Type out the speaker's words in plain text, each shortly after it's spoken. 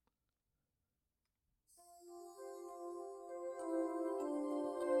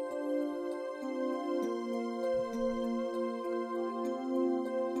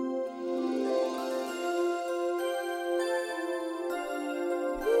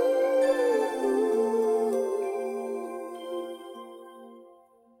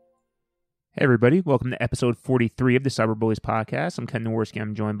Hey everybody, welcome to episode 43 of the Cyberbullies podcast. I'm Ken Nowinski.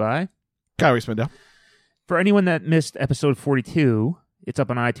 I'm joined by Kyrie Spindell. For anyone that missed episode 42, it's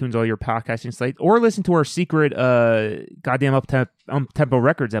up on iTunes, all your podcasting sites, or listen to our secret goddamn up-tempo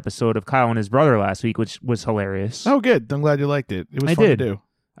records episode of Kyle and his brother last week, which was hilarious. Oh, good. I'm glad you liked it. It was fun to do.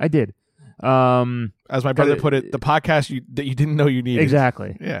 I did. As my brother put it, the podcast that you didn't know you needed.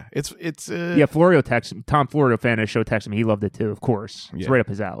 Exactly. Yeah, it's yeah. Florio texted Tom Florio, fan of the show, texted me. He loved it too. Of course, it's right up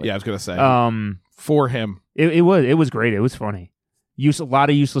his alley. Yeah, I was gonna say. For him, it was great. It was funny. A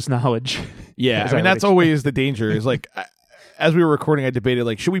lot of useless knowledge. Yeah, I mean that's always the danger. Is like, as we were recording, I debated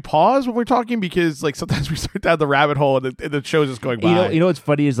like, should we pause when we're talking because like sometimes we start down the rabbit hole and the show's just going by. You know what's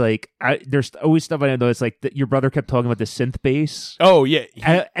funny is like there's always stuff I know. It's like your brother kept talking about the synth bass. Oh yeah,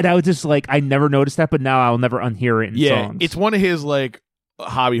 and I was just like, I never noticed that, but now I'll never unhear it in songs. It's one of his like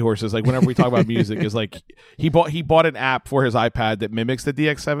hobby horses. Like whenever we talk about music, is like he bought an app for his iPad that mimics the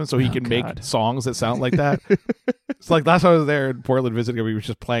DX7, so he can make songs that sound like that. It's like last time I was there in Portland visiting him, he was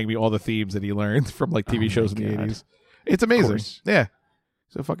just playing me all the themes that he learned from like TV shows in the 80s. It's amazing. Yeah.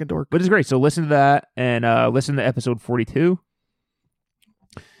 It's a fucking dork. But it's great. So listen to that and listen to episode 42.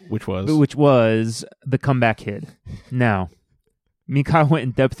 Which was The Comeback Kid. Now, me and Kyle went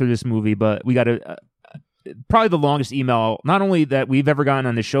in depth through this movie, but we got probably the longest email, not only that we've ever gotten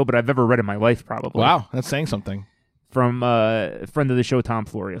on the show, but I've ever read in my life, probably. Wow, that's saying something. From a friend of the show, Tom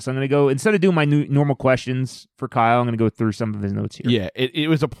Florio. So I'm going to go, instead of doing my normal questions for Kyle, I'm going to go through some of his notes here. Yeah, it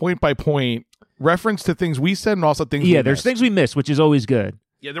was a point-by-point reference to things we said and also things we there's missed. Things we missed, which is always good.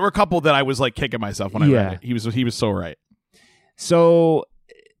 Yeah, there were a couple that I was like kicking myself when I read it. He was so right. So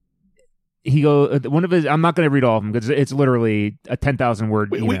he one of his, I'm not going to read all of them because it's literally a 10,000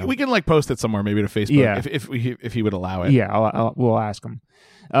 word email. We can like post it somewhere, maybe to Facebook, if he would allow it. Yeah, we'll ask him.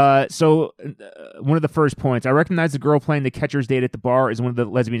 So one of the first points, I recognize the girl playing the catcher's date at the bar is one of the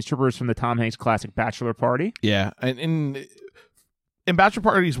lesbian strippers from the Tom Hanks classic Bachelor Party. Yeah, and Bachelor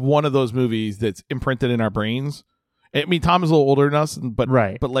Party is one of those movies that's imprinted in our brains. I mean, Tom is a little older than us, but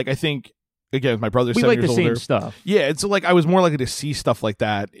like I think again, my brother's 7 years older. We like the same stuff. Yeah, and so like I was more likely to see stuff like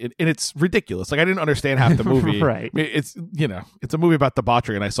that, and it's ridiculous. Like I didn't understand half the movie. Right? I mean, it's a movie about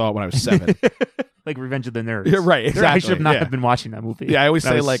debauchery, and I saw it when I was 7. Like Revenge of the Nerds. Yeah, right. Exactly. I should not have been watching that movie. Yeah, I always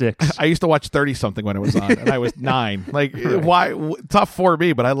say like 6. I used to watch 30 something when it was on, and I was 9. Like why? Tough for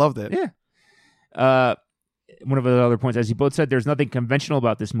me, but I loved it. Yeah. One of the other points, as you both said, there's nothing conventional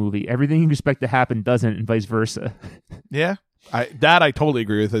about this movie. Everything you expect to happen doesn't, and vice versa. Yeah, I totally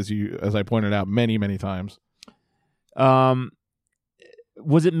agree with, as I pointed out many times.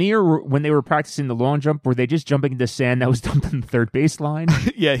 Was it me or when they were practicing the long jump, were they just jumping into sand that was dumped on the third base line?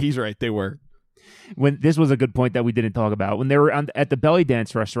 Yeah, he's right. They were. When this was a good point that we didn't talk about. When they were at the belly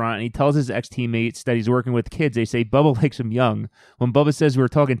dance restaurant and he tells his ex-teammates that he's working with kids, they say Bubba likes him young. When Bubba says we were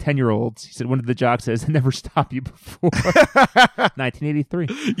talking 10-year-olds, he said one of the jocks says, I never stopped you before.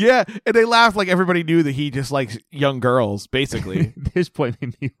 1983. Yeah, and they laughed like everybody knew that he just likes young girls, basically. This point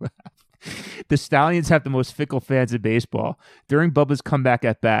made me laugh. The Stallions have the most fickle fans in baseball. During Bubba's comeback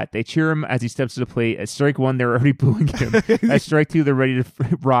at bat, they cheer him as he steps to the plate. At strike 1, they're already booing him. At strike 2, they're ready to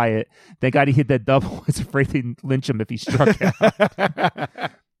riot. Thank God he hit that double. I was afraid they'd lynch him if he struck out.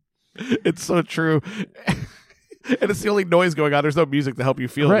 It's so true. And it's the only noise going on. There's no music to help you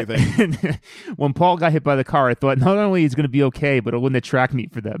feel anything. When Paul got hit by the car, I thought not only he's going to be okay, but it'll win the track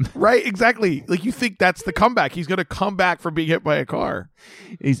meet for them. Right, exactly. Like you think that's the comeback. He's going to come back from being hit by a car.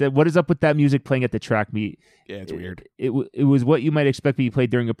 He said, what is up with that music playing at the track meet? Yeah, it's weird. It was what you might expect to be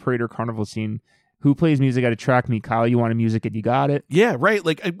played during a parade or carnival scene. Who plays music at a track meet? Kyle, you wanted music and you got it? Yeah, right.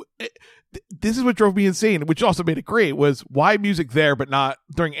 Like this is what drove me insane, which also made it great, was why music there, but not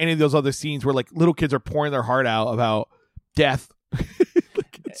during any of those other scenes where like little kids are pouring their heart out about death.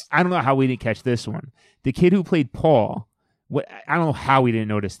 I don't know how we didn't catch this one. The kid who played Paul, I don't know how we didn't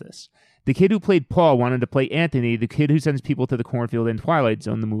notice this. The kid who played Paul wanted to play Anthony, the kid who sends people to the cornfield in Twilight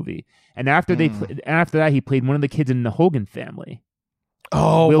Zone, the movie. And after after that, he played one of the kids in the Hogan family.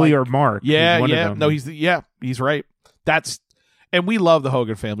 Oh, Willie or Mark. Yeah. No, he's right. And we love the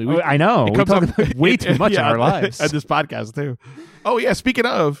Hogan family. I know. We talk about way too much in our lives. And this podcast, too. Oh, yeah. Speaking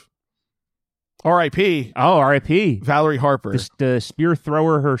of R.I.P. Oh, R.I.P. Valerie Harper. The spear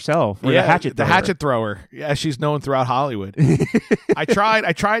thrower herself. Or the hatchet thrower. Yeah, she's known throughout Hollywood. I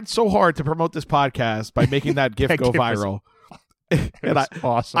tried so hard to promote this podcast by making that GIF go viral. And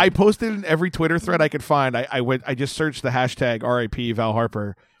awesome. I posted in every Twitter thread I could find. I just searched the hashtag RIP Val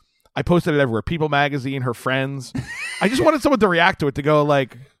Harper. I posted it everywhere. People Magazine, her friends. I just wanted someone to react to it, to go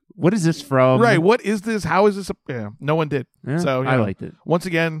like, what is this from? Right. What is this? How is this? No one did. Yeah, so I liked it. Once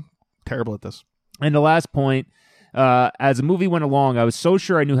again, terrible at this. And the last point, As the movie went along, I was so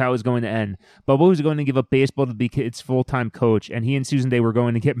sure I knew how it was going to end. Bubba was going to give up baseball to be its full-time coach, and he and Susan Day were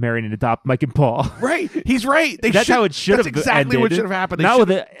going to get married and adopt Mike and Paul. Right. He's right. That's how it should have ended. That's exactly what should have happened. Not with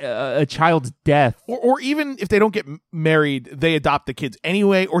a child's death. Or even if they don't get married, they adopt the kids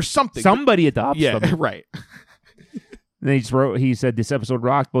anyway or something. Somebody adopts them. Yeah, right. And then he said, this episode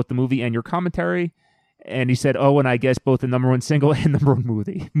rocked, both the movie and your commentary. And he said, and I guess both the number one single and number one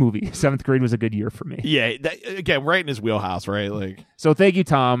movie. Seventh grade was a good year for me. Yeah, again, right in his wheelhouse, right? Like, so thank you,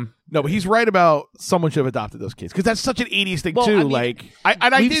 Tom. No, but he's right about someone should have adopted those kids because that's such an 80s thing too.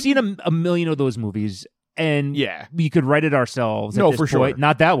 I mean, we've seen a million of those movies. And we could write it ourselves. No, for sure.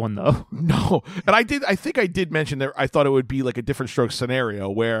 Not that one though. No, and I think I did mention that I thought it would be like a different stroke scenario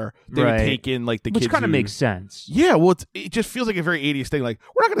where they would take in like the kids, which kind of makes sense. Yeah, well, it just feels like a very 80s thing. Like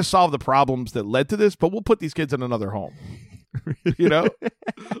we're not going to solve the problems that led to this, but we'll put these kids in another home. You know,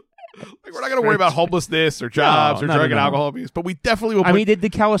 like we're not going to worry about homelessness or jobs or drug and alcohol abuse, but we definitely will. They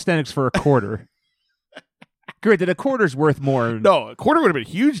did calisthenics for a quarter. Great, that a quarter's worth more. No, a quarter would have been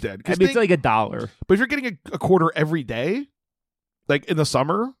huge then. It's like $1. But if you're getting a quarter every day, like in the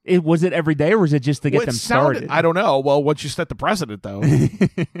summer, was it every day or was it just to get them started? I don't know. Well, once you set the precedent, though,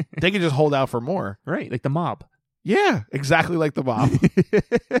 they can just hold out for more. Right, like the mob. Yeah, exactly like the mob.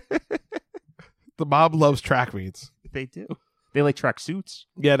 The mob loves track meets. They do. They like track suits.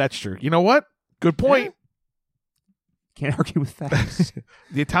 Yeah, that's true. You know what? Good point. Yeah. Can't argue with facts.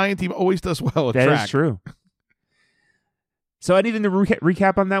 The Italian team always does well at track. That is true. So anything to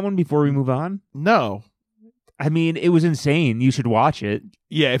recap on that one before we move on? No. I mean, it was insane. You should watch it.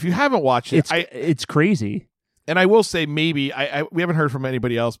 Yeah, if you haven't watched it, it's crazy. And I will say maybe, we haven't heard from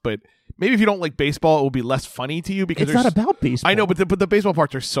anybody else, but maybe if you don't like baseball, it will be less funny to you because it's not about baseball. I know, but the baseball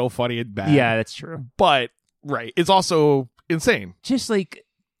parts are so funny and bad. Yeah, that's true. But, right, it's also insane. Just like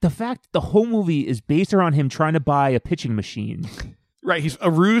the fact the whole movie is based around him trying to buy a pitching machine. Right, he's a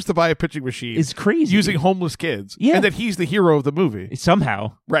ruse to buy a pitching machine. It's crazy. Using homeless kids. Yeah. And that he's the hero of the movie.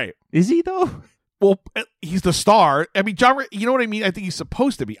 Somehow. Right. Is he, though? Well, he's the star. I mean, John, you know what I mean? I think he's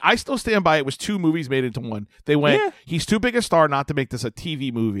supposed to be. I still stand by it was two movies made into one. They went, he's too big a star not to make this a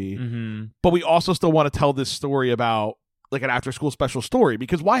TV movie. Mm-hmm. But we also still want to tell this story about like an after-school special story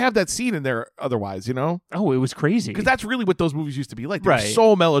because why have that scene in there otherwise, you know? Oh, it was crazy. Because that's really what those movies used to be like. They were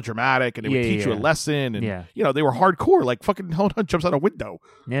so melodramatic and they would teach you a lesson and, you know, they were hardcore. Like fucking Helen Hunt jumps out a window.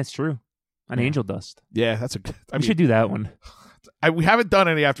 Yeah, it's true. On angel dust. Yeah, we should do that one. We haven't done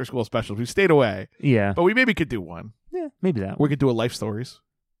any after-school specials. We've stayed away. Yeah. But we maybe could do one. Yeah, maybe that. We could do a Life Stories.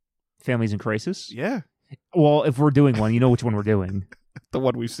 Families in Crisis? Yeah. Well, if we're doing one, you know which one we're doing. The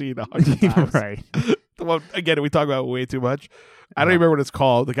one we've seen 100 times. Right. The one, again, we talk about way too much. I don't even remember what it's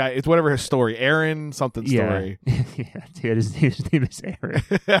called. The guy, it's whatever his story. Aaron something story. Yeah, dude, his name is Aaron.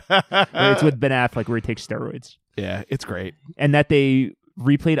 It's with Ben Affleck where he takes steroids. Yeah, it's great. And that they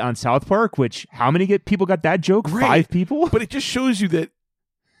replayed on South Park, which how many people got that joke? Right. 5 people? But it just shows you that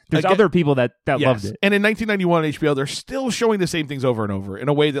there's other people that loved it. And in 1991 on HBO, they're still showing the same things over and over in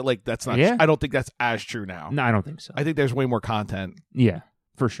a way that like that's not. Yeah. I don't think that's as true now. No, I don't think so. I think there's way more content. Yeah,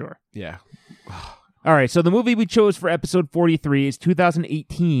 for sure. Yeah. All right, so the movie we chose for episode 43 is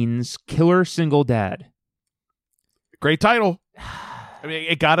 2018's Killer Single Dad. Great title. I mean,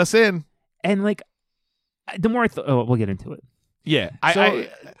 it got us in. And like, the more I thought, we'll get into it. Yeah.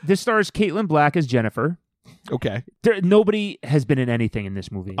 This stars Caitlin Black as Jennifer. Okay. Nobody has been in anything in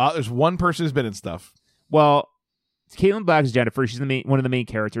this movie. There's one person who's been in stuff. Well, Caitlin Black is Jennifer. She's one of the main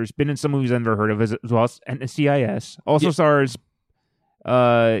characters. Been in some movies I've never heard of as well as NCIS. Also stars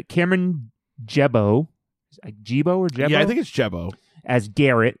Cameron Jebo. Jebo or Jebo? Yeah, I think it's Jebo. As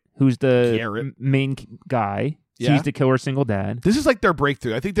Garrett, who's the main guy. Yeah. He's the killer single dad. This is like their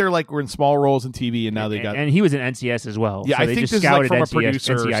breakthrough. I think they're like we're in small roles in TV, and now they got. And he was in NCS as well. Yeah, so I they think just this is like from a NCIS,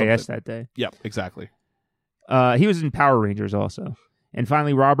 producer or NCIS something. that day. Yep, exactly. He was in Power Rangers also. And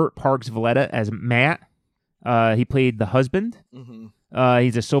finally, Robert Parks Valletta as Matt. He played the husband. Mm-hmm.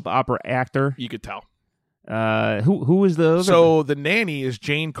 He's a soap opera actor. You could tell. Who was the other? So the nanny is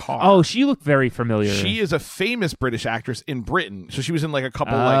Jane Carr. Oh, she looked very familiar. She is a famous British actress in Britain. So she was in like a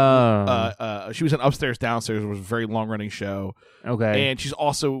couple she was in Upstairs Downstairs, which was a very long running show. Okay. And she's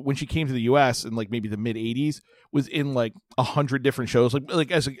also when she came to the US in like maybe the mid 80s was in like 100 different shows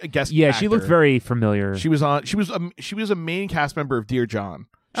like as a guest Yeah, actor. she looked very familiar. She was a main cast member of Dear John.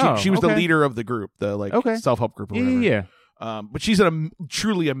 She was the leader of the group, the like self-help group or whatever. Yeah. But she's in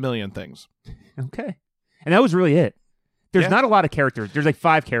truly a million things. Okay. And that was really it. There's not a lot of characters. There's like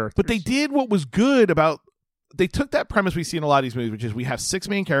 5 characters. But they did what was good about... They took that premise we see in a lot of these movies, which is we have 6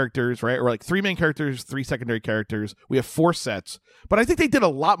 main characters, right? Or like 3 main characters, 3 secondary characters. We have 4 sets. But I think they did a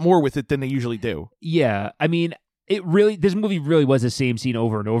lot more with it than they usually do. Yeah. I mean, This movie really was the same scene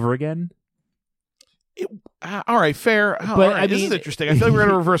over and over again. All right, fair. But all right, I this mean, is interesting. I feel like we're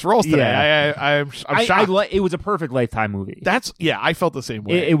gonna reverse roles today. Yeah. I'm shocked. It was a perfect Lifetime movie. I felt the same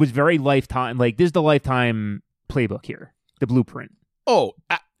way. It was very Lifetime. Like, this is the Lifetime playbook here, the blueprint. Oh,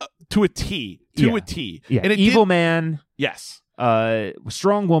 to a T. To a T. Yeah. And Evil man. Yes.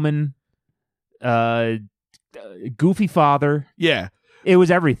 Strong woman. Goofy father. Yeah. It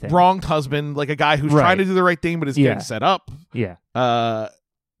was everything. Wronged husband, like a guy who's trying to do the right thing but is getting set up. Yeah.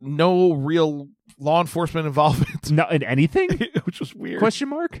 No real law enforcement involvement. Not in anything? Which was weird. Question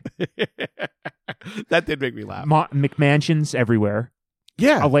mark? That did make me laugh. McMansions everywhere.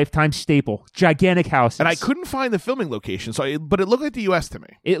 Yeah. A Lifetime staple. Gigantic houses. And I couldn't find the filming location, but it looked like the U.S. to me.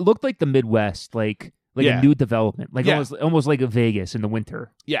 It looked like the Midwest, like a new development, like almost like a Vegas in the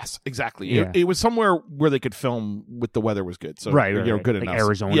winter. Yes, exactly. Yeah. It was somewhere where they could film with the weather was good. So right, good like enough.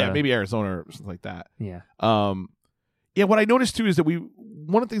 Arizona. Yeah, maybe Arizona or something like that. Yeah. Yeah, what I noticed too is that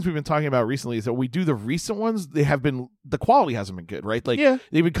one of the things we've been talking about recently is that we do the recent ones, the quality hasn't been good, right? Like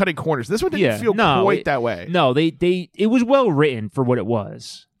they've been cutting corners. This one didn't feel quite that way. No, it was well written for what it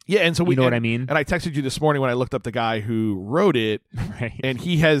was. Yeah, and so you know what I mean? And I texted you this morning when I looked up the guy who wrote it, right? And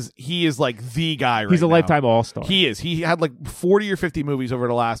he is like the guy right He's a now. Lifetime all-star. He is. He had like 40 or 50 movies over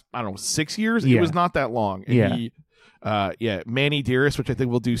the last, 6 years. Yeah. It was not that long. And Manny Dearest, which I think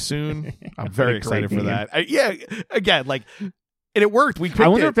we'll do soon. I'm very excited for that. Again, like, and it worked. I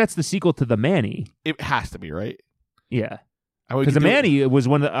wonder if that's the sequel to The Manny. It has to be, right? Yeah. Because The Manny was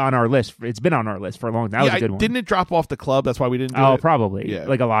one on our list. It's been on our list for a long time. That was a good one. Didn't it drop off the club? That's why we didn't do it? Oh, probably. Yeah.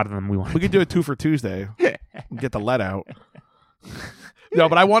 Like a lot of them we want. We could do a 2 for Tuesday. Get the let out. No,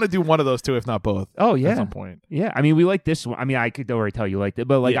 but I want to do one of those two, if not both. Oh, yeah. At some point. Yeah. I mean, we like this one. I mean, I could already tell you liked it,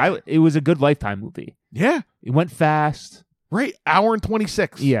 but it was a good Lifetime movie. Yeah. It went fast. Right. Hour and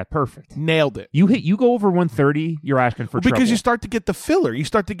 26. Yeah, perfect. Nailed it. You go over 130, you're asking for trouble. Because you start to get the filler. You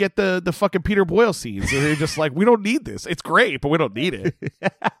start to get the fucking Peter Boyle scenes. And you're just like, we don't need this. It's great, but we don't need it.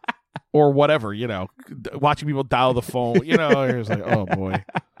 Or whatever, watching people dial the phone, you're just like, oh boy.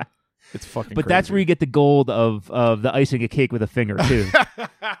 It's fucking But crazy. that's where you get the gold of the icing a cake with a finger, too.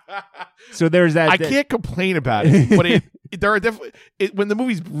 So there's that. I can't complain about it, but there are definitely when the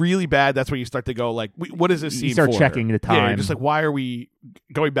movie's really bad. That's where you start to go like, "What is this scene?" You start for? checking the time. Yeah, you're just like, why are we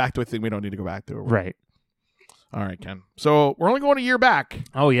going back to a thing we don't need to go back to? Right. All right, Ken. So we're only going a year back.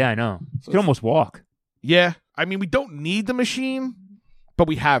 Oh yeah, I know. You can almost walk. Yeah, I mean, we don't need the machine, but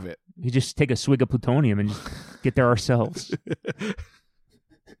we have it. You just take a swig of plutonium and just get there ourselves.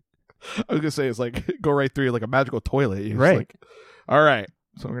 I was gonna say it's like go right through like a magical toilet. You're right. Like, all right.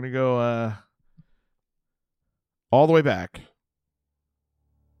 So we're gonna go all the way back.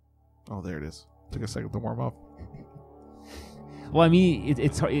 Oh, there it is. Took a second to warm up. Well, I mean,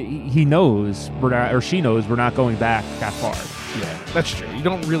 he knows we're not, or she knows we're not going back that far. Yeah, that's true. You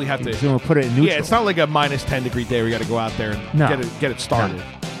don't really have to. So put it in neutral. Yeah, it's not like a minus 10 degree day where you got to go out there and get it started. No.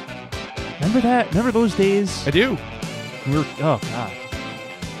 Remember that? Remember those days? I do. Oh god.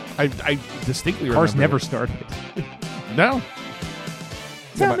 I distinctly remember. Cars never started. No.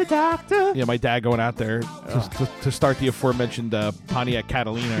 Tell me, doctor. Yeah, my dad going out there to start the aforementioned Pontiac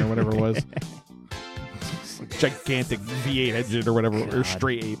Catalina or whatever it was. Gigantic V8 engine or whatever, or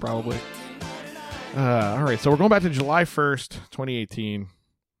straight 8 probably. All right, so we're going back to July 1st, 2018.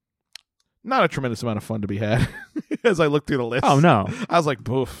 Not a tremendous amount of fun to be had as I looked through the list. Oh, no. I was like,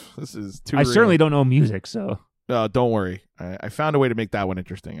 boof, this is too I real. certainly don't know music, so. Don't worry. I found a way to make that one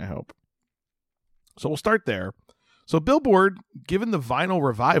interesting, I hope. So we'll start there. So Billboard, given the vinyl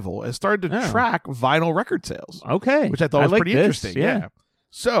revival, has started to track vinyl record sales. Okay. Which I thought was pretty interesting. Yeah.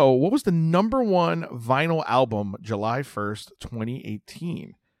 So what was the number one vinyl album July 1st,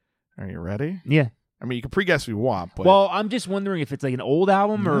 2018? Are you ready? Yeah. I mean, you can pre-guess if you want. But... Well, I'm just wondering if it's like an old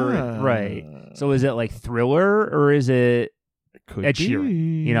album or... Right. So is it like Thriller or is it Ed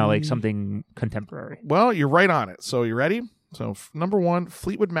Sheeran? You know, like something contemporary. Well, you're right on it. So you ready? So number one,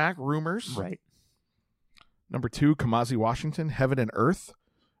 Fleetwood Mac, Rumors. Right. Number two, Kamasi Washington, Heaven and Earth.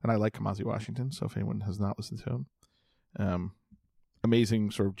 And I like Kamasi Washington, so if anyone has not listened to him.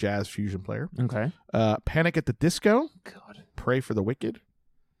 Amazing sort of jazz fusion player. Okay. Panic at the Disco. God. Pray for the Wicked.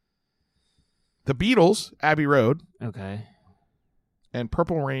 The Beatles, Abbey Road. Okay. And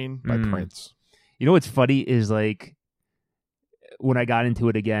Purple Rain by Prince. You know what's funny is like when I got into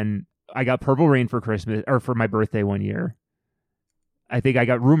it again, I got Purple Rain for Christmas or for my birthday one year. I think I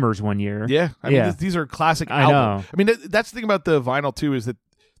got Rumors one year. Yeah. I mean, these are classic albums. I mean, that's the thing about the vinyl too, is that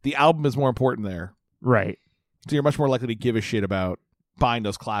the album is more important there. Right. So you're much more likely to give a shit about buying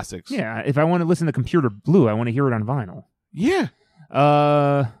those classics. Yeah. If I want to listen to Computer Blue, I want to hear it on vinyl. Yeah.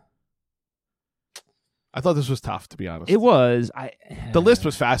 I thought this was tough, to be honest. It was. The list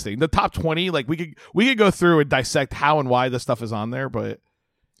was fascinating. The top 20, like we could go through and dissect how and why this stuff is on there, but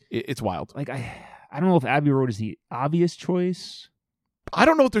it's wild. Like I don't know if Abbey Road is the obvious choice. I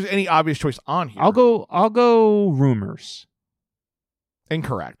don't know if there's any obvious choice on here. I'll go Rumors.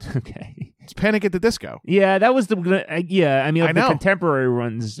 Incorrect. Okay. It's Panic at the Disco. Yeah, that was the yeah. I mean, I know. the contemporary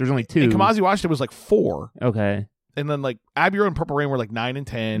ones. There's only 2. And Kamasi Washington was like 4. Okay. And then like Abbey Road and Purple Rain were like 9 and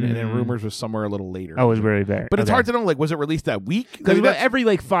 10, and then Rumors was somewhere a little later. Oh, it was very bad. But it's hard to know. Like, was it released that week? Because every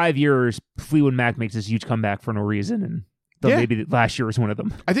like 5 years, Fleetwood Mac makes this huge comeback for no reason, and maybe last year was one of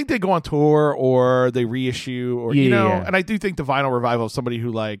them. I think they go on tour or they reissue, or you know. Yeah. And I do think the vinyl revival is somebody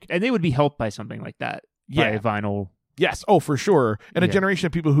who like, and they would be helped by something like that. Yeah, by vinyl. Yes, oh for sure. And a generation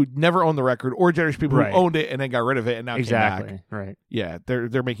of people who never owned the record, or a generation of people who owned it and then got rid of it and now came back. Right. Yeah,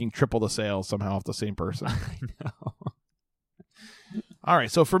 they're making triple the sales somehow off the same person. I know. All right,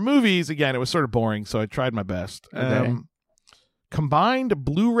 so for movies, again, it was sort of boring, so I tried my best. Okay. Combined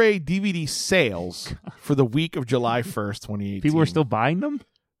Blu-ray DVD sales for the week of July 1st, 2018. People were still buying them?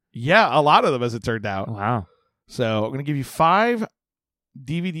 Yeah, a lot of them, as it turned out. Wow. So I'm going to give you 5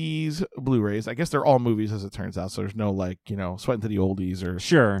 DVDs, Blu-rays. I guess they're all movies, as it turns out, so there's no, like, you know, sweat into the oldies or,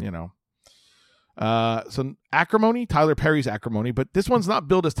 sure, you know. So Acrimony, Tyler Perry's Acrimony, but this one's not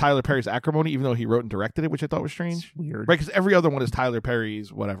billed as Tyler Perry's Acrimony, even though he wrote and directed it, which I thought was strange. It's weird. Right, because every other one is Tyler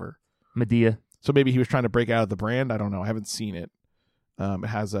Perry's whatever. Medea. So maybe he was trying to break out of the brand. I don't know. I haven't seen it. It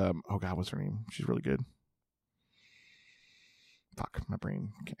has, oh God, what's her name? She's really good. Fuck, my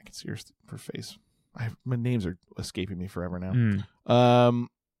brain. I can see her face. My names are escaping me forever now.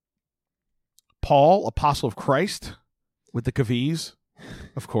 Paul, Apostle of Christ, with the Cavies,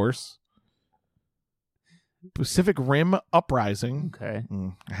 of course. Pacific Rim Uprising. Okay.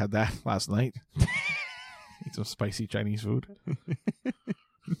 I had that last night. Eat some spicy Chinese food.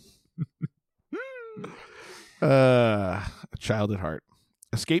 A Child at Heart.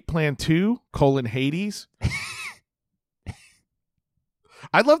 Escape Plan 2, Hades.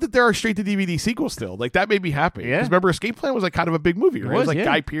 I love that there are straight to DVD sequels still. Like, that made me happy. Yeah. Because remember, Escape Plan was like kind of a big movie, right? It was like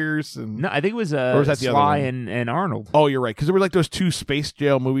Guy Pearce and... No, I think it was, or was that the Sly other and Arnold. Oh, you're right. Because there were like those 2 space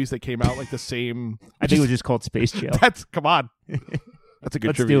jail movies that came out like the same... I think it was just called Space Jail. Come on. That's a good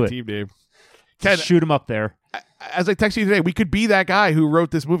Let's trivia team name. Ken, shoot him up there. As I texted you today, we could be that guy who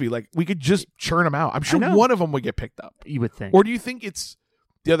wrote this movie. Like, we could just churn them out. I'm sure one of them would get picked up. You would think. Or do you think it's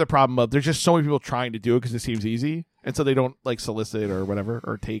the other problem of there's just so many people trying to do it because it seems easy, and so they don't like solicit or whatever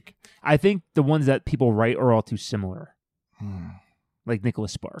or take? I think the ones that people write are all too similar. Like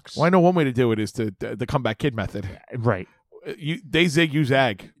Nicholas Sparks. Well, I know one way to do it is the comeback kid method. Right. They zig, you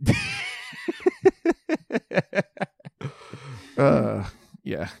zag.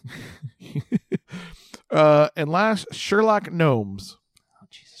 Yeah. And last, Sherlock Gnomes. Oh,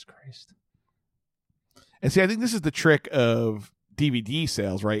 Jesus Christ. And see, I think this is the trick of DVD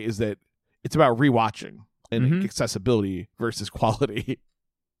sales, right? Is that it's about rewatching and accessibility versus quality.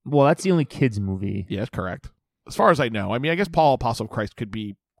 Well, that's the only kids movie. Yeah, that's correct. As far as I know. I mean, I guess Paul, Apostle of Christ could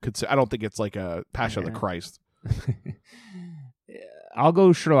be... I don't think it's like a Passion of the Christ. I'll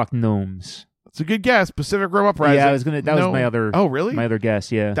go Sherlock Gnomes. It's a good guess. Pacific Rim Uprising. Yeah, was my other... Oh, really? My other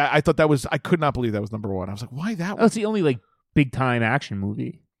guess, yeah. I thought that was... I could not believe that was number 1. I was like, why that one? Oh, it's the only, like, big-time action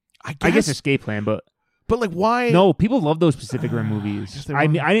movie. I guess Escape Plan, but... But, like, why... No, people love those Pacific Rim movies. I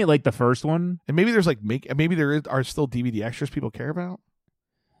didn't like the first one. And maybe there's, like... Maybe there are still DVD extras people care about?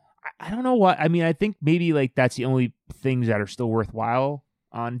 I don't know what... I mean, I think maybe, like, that's the only things that are still worthwhile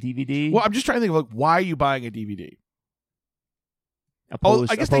on DVD. Well, I'm just trying to think of, like, why are you buying a DVD?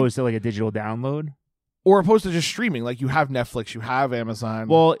 Opposed to, like, a digital download? Or opposed to just streaming. Like, you have Netflix, you have Amazon.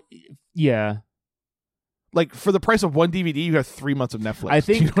 Well, yeah. Like, for the price of one DVD, you have 3 months of Netflix. I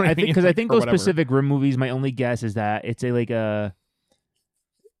think, I think those Pacific Rim movies, my only guess is that it's a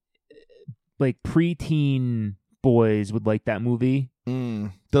preteen boys would like that movie.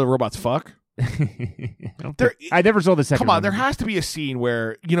 The robots fuck? I never saw the second one. Come on, there has to be a scene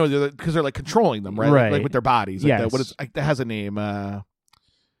where, you know, because they're like controlling them, right? Like with their bodies. Like yes. That has a name.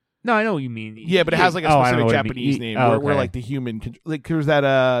 No, I know what you mean. Yeah, but it has like a specific Japanese name where like the human, like there's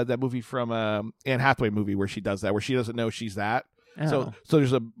that movie from Anne Hathaway movie where she does that, where she doesn't know she's that. So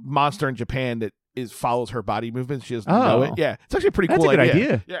there's a monster in Japan that follows her body movements. She doesn't know it. Yeah, it's actually a pretty cool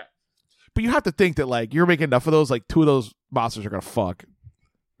idea. Yeah, but you have to think that like you're making enough of those, like 2 of those monsters are gonna fuck.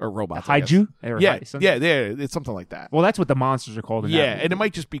 Or robots. Haiju? Yeah, it's something like that. Well, that's what the monsters are called in that movie. And it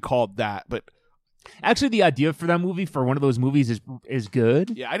might just be called that, but actually the idea for that movie, for one of those movies, is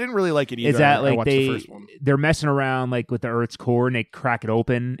good. Yeah, I didn't really like it either. Is that like I watched the first one. They're messing around like with the Earth's core and they crack it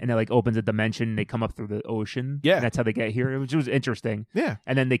open and it like opens a dimension and they come up through the ocean. Yeah. And that's how they get here, which was interesting. Yeah.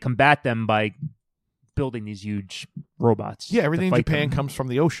 And then they combat them by building these huge robots. Yeah, everything in to fight Japan them. comes from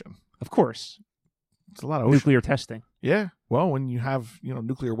the ocean. Of course. It's a lot of ocean. Nuclear testing. Yeah. Well, when you have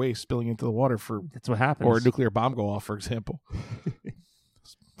nuclear waste spilling into the water That's what happens. or a nuclear bomb go off, for example.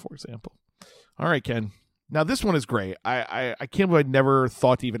 All right, Ken. Now this one is great. I can't believe I never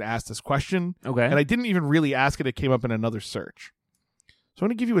thought to even ask this question. Okay. And I didn't even really ask it. It came up in another search. So I'm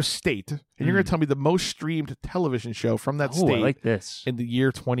going to give you a state, and you're going to tell me the most streamed television show from that state I like this. in the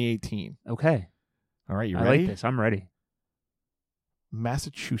year 2018. Okay. All right, you I ready? like this. I'm ready.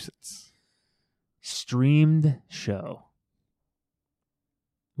 Massachusetts. Streamed show.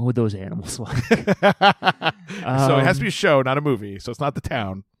 What would those animals like? So it has to be a show, not a movie. So it's not the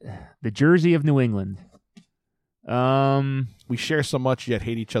town. The Jersey of New England. We share so much yet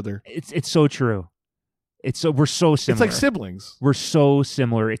hate each other. It's so true. We're so similar. It's like siblings. We're so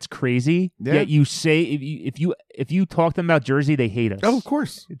similar. It's crazy. Yeah. Yet you say if you talk to them about Jersey, they hate us. Oh, of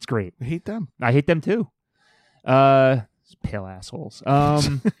course. It's great. I hate them. I hate them too. Pale assholes. I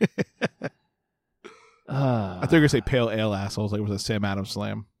thought you were going to say pale ale assholes like it was a Sam Adams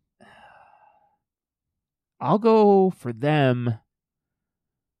slam. I'll go for them.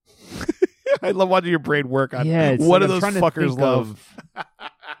 I love watching your brain work on it's what like do I'm those trying to fuckers think love.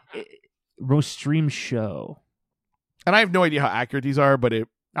 Most streamed show. And I have no idea how accurate these are, but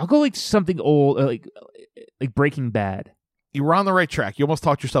I'll go like something old, like Breaking Bad. you were on the right track. You almost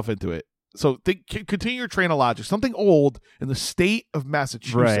talked yourself into it. So continue your train of logic. Something old in the state of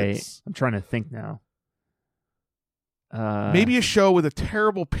Massachusetts. Right. I'm trying to think now. Maybe a show with a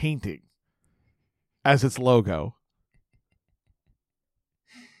terrible painting as its logo.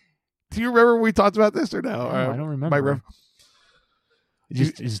 Do you remember when we talked about this or no? No, I don't remember.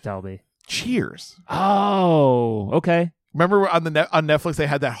 Just tell me. Cheers. Oh, okay. Remember on Netflix they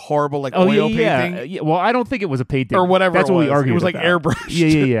had that horrible oil painting? Yeah. Well, I don't think it was a painting Or whatever. That's it what was. we argued. It was like about.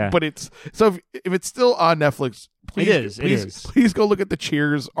 airbrushed. Yeah. But it's so if it's still on Netflix, please, It is. Please go look at the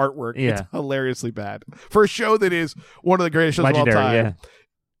Cheers artwork. Yeah. It's hilariously bad for a show that is one of the greatest shows Legendary, of all time.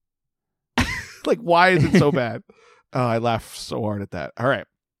 Yeah. Like, why is it so bad? Oh, I laughed so hard at that. All right.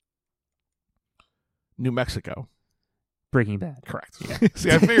 New Mexico. Breaking Bad. Correct. Yeah.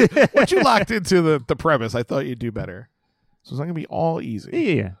 See, I figured once you locked into the premise, I thought you'd do better. So it's not going to be all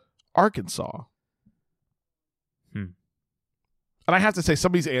easy. Yeah. Arkansas. And I have to say,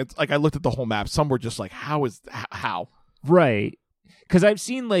 some of these ants, I looked at the whole map. Some were just like, how? Right. Because I've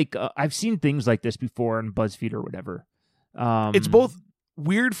seen things like this before on BuzzFeed or whatever. It's both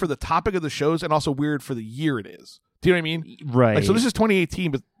weird for the topic of the shows and also weird for the year it is. Do you know what I mean? Right. So this is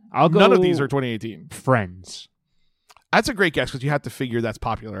 2018, but I'll go none of these are 2018. Friends. That's a great guess because you have to figure that's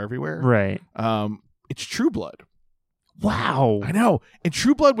popular everywhere. Right. It's True Blood. Wow. I know. And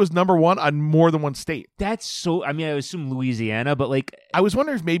True Blood was #1 on more than one state. That's so... I mean, I assume Louisiana, but I was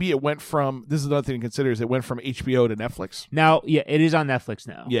wondering if maybe it went from... This is another thing to consider, is it went from HBO to Netflix. Now, yeah, it is on Netflix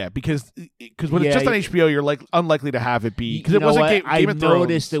now. Yeah, because when it's just on HBO, you're unlikely to have it be... Because it wasn't Game of Thrones. I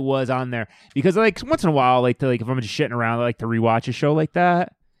noticed it was on there. Because once in a while, if I'm just shitting around, I like to rewatch a show like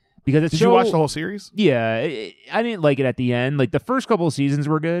that. Because it's Did you watch the whole series? Yeah, I didn't like it at the end. The first couple of seasons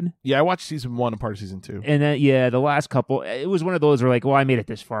were good. Yeah, I watched season 1 and part of season 2. And then the last couple, it was one of those where I made it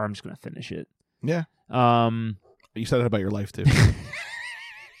this far, I'm just gonna finish it. Yeah. You said that about your life too.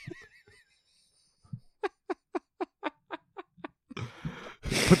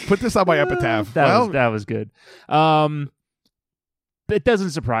 put this on my epitaph. That was good. It doesn't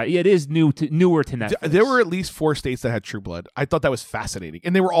surprise. Yeah, it is newer to Netflix. There were at least 4 states that had True Blood. I thought that was fascinating,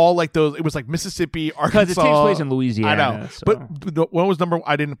 and they were all like those. It was like Mississippi, Arkansas. Because it takes place in Louisiana. I know, so. but what was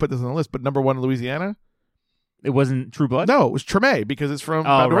I didn't put this on the list, but #1 in Louisiana. It wasn't True Blood. No, it was Treme because it's from New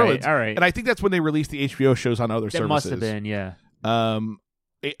Orleans. All right, and I think that's when they released the HBO shows on other services. It must have been, yeah.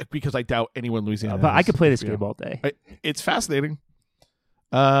 Because I doubt anyone in Louisiana. But I could play this game all day. It's fascinating.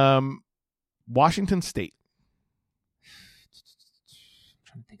 Washington State.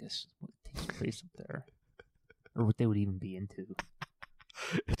 I'm trying to think of what takes place up there, or what they would even be into.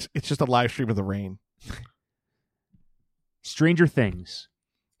 It's just a live stream of the rain. Stranger Things.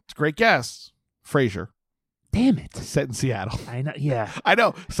 It's a great guess. Frasier. Damn it! Set in Seattle. I know. Yeah, I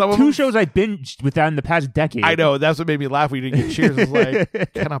know. Two shows I binged within the past decade. I know. That's what made me laugh. We didn't get Cheers. I was like, I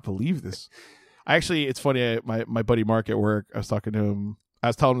cannot believe this. It's funny. My buddy Mark at work. I was talking to him. I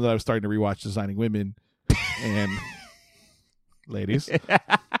was telling him that I was starting to rewatch Designing Women, and ladies.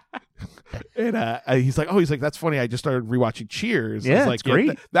 And he's like, that's funny. I just started rewatching Cheers. Yeah, I was like, it's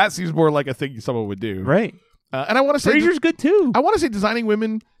great. That seems more like a thing someone would do, right? And I want to say Frasier's good too. I want to say Designing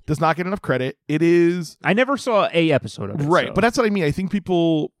Women does not get enough credit. It is. I never saw a episode of it, right, so. but that's what I mean. I think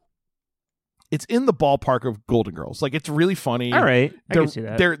people. it's in the ballpark of Golden Girls. Like, it's really funny. All right, I can see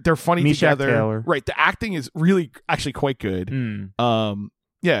that. They're funny Meshack together. Taylor. Right. The acting is really actually quite good.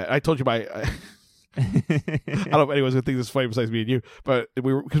 Yeah, I told you I don't know if anyone's gonna think this is funny besides me and you, but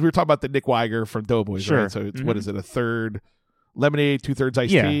we were talking about the Nick Weiger from Doughboys, sure. right? So it's what is it, a third lemonade, 2/3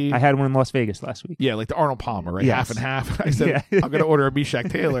 iced tea? I had one in Las Vegas last week. Yeah, like the Arnold Palmer, right? Yes. Half and half. I said I'm gonna order a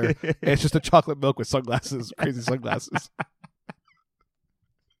Meshack Taylor. And it's just a chocolate milk with sunglasses, crazy sunglasses.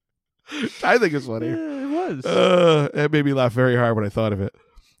 I think it's funny. Yeah, it was. It made me laugh very hard when I thought of it.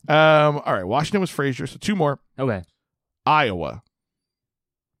 All right, Washington was Frasier, so 2 more. Okay. Iowa.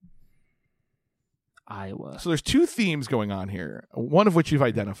 Iowa. So there's 2 themes going on here, one of which you've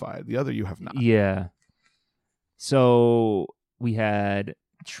identified, the other you have not. Yeah. So we had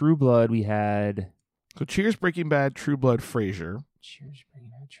True Blood. We had Cheers, Breaking Bad, True Blood, Frasier. Cheers, Breaking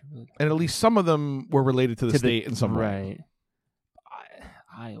Bad, True Blood. And at least some of them were related to the state in some way. Right.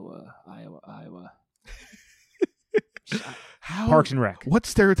 Iowa. Parks and Rec. What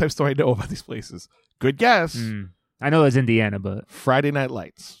stereotypes do I know about these places? Good guess. I know it's Indiana, but Friday Night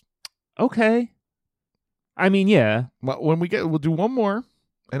Lights. Okay. I mean, yeah. Well, we'll do one more,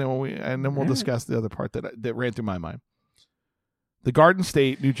 and then we'll discuss the other part that ran through my mind. The Garden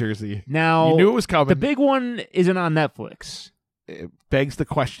State, New Jersey. Now, you knew it was coming. The big one isn't on Netflix. It begs the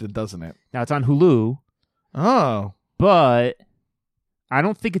question, doesn't it? Now it's on Hulu. Oh, but I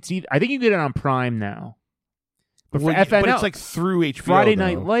don't think it's. I think you get it on Prime now. But for FNL, but it's like through HBO. Friday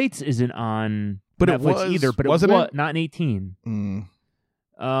Night Lights isn't on Netflix either. But wasn't it? Not in 18.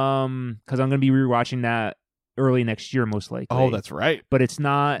 Because I'm going to be rewatching that early next year, most likely. Oh, that's right. But it's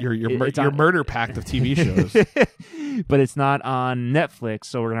not. Your murder pact of TV shows. But it's not on Netflix,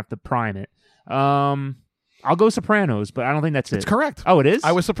 so we're gonna have to Prime it. I'll go Sopranos, but I don't think that's it. It's correct. Oh, it is?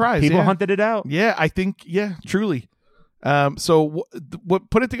 I was surprised. People hunted it out. Yeah, I think, truly. So what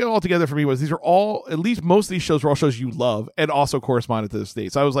put it all together for me was these are all, at least most of these shows were all shows you love and also corresponded to the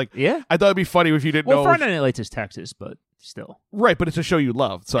states. I was like, yeah, I thought it'd be funny if you didn't know. Well, Friday Night Lights is Texas, but still. Right, but it's a show you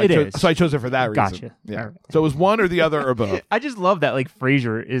love. So I chose it for that reason. Gotcha. Yeah. Right. So it was one or the other or both. I just love that, like,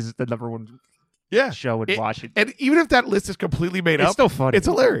 Frasier is the number one show in Washington. And even if that list is completely made up, it's still funny. It's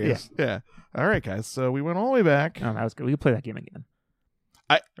hilarious. Yeah. All right, guys. So we went all the way back. Oh, that was good. We could play that game again.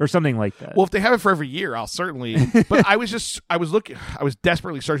 Or something like that. Well, if they have it for every year, I'll certainly. But I was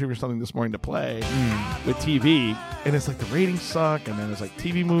desperately searching for something this morning to play with TV, and it's like the ratings suck, and then there's like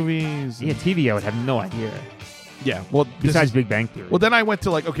TV movies. Yeah, TV, I would have no idea. Yeah, well, besides Big Bang Theory. Well, then I went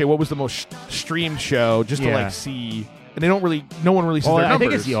to like, okay, what was the most streamed show, just to like see. And no one releases their numbers. I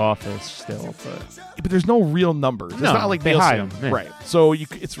think it's The Office still, but there's no real numbers. It's not like they hide them, yeah. Right? So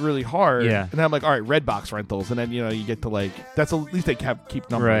it's really hard. Yeah. And then I'm like, all right, Redbox rentals, and then you get to like that's at least they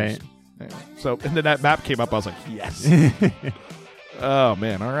keep numbers. Right. Anyway, so and then that map came up. I was like, yes. Oh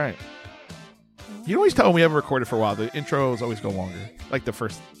man, all right. You always tell when we haven't recorded for a while. The intros always go longer, like the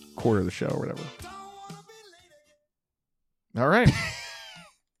first quarter of the show or whatever. All right.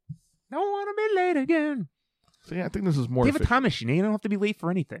 Don't want to be late again. So yeah, I think this is more. You have a time machine. You don't have to be late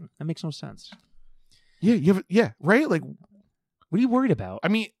for anything. That makes no sense. Yeah, right. Like, what are you worried about? I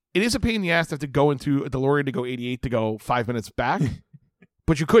mean, it is a pain in the ass to have to go into a DeLorean to go 88 to go 5 minutes back,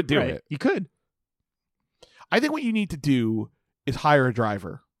 but you could do it. You could. I think what you need to do is hire a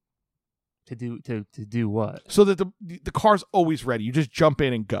driver. To do what? So that the car's always ready. You just jump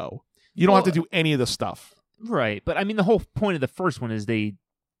in and go. You don't have to do any of the stuff. Right, but I mean, the whole point of the first one is they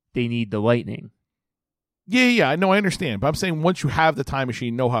need the lightning. Yeah, I know, I understand. But I'm saying once you have the time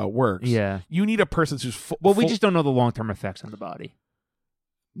machine, know how it works. Yeah. You need a person who's we just don't know the long-term effects on the body.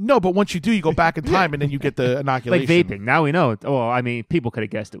 No, but once you do, you go back in time and then you get the inoculation. Like vaping. Now we know it. Well, I mean, people could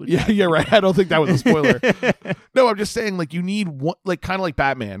have guessed it was. Yeah, right. I don't think that was a spoiler. No, I'm just saying, like, you need one, like, kind of like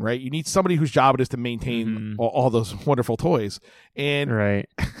Batman, right? You need somebody whose job it is to maintain all those wonderful toys. And right.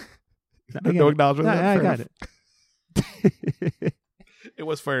 No acknowledgement. I got it. It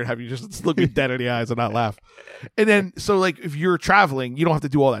was fair to have you just look me dead in the eyes and not laugh. And then, so like, if you're traveling, you don't have to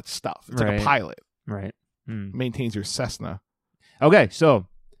do all that stuff. It's like a pilot. Right. Maintains your Cessna. Okay, so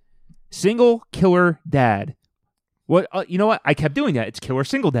single killer dad. What? You know what? I kept doing that. It's killer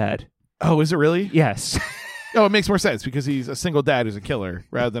single dad. Oh, is it really? Yes. Oh, it makes more sense because he's a single dad who's a killer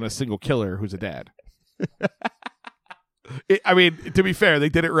rather than a single killer who's a dad. I mean, to be fair, they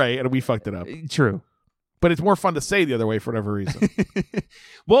did it right and we fucked it up. True. But it's more fun to say the other way for whatever reason.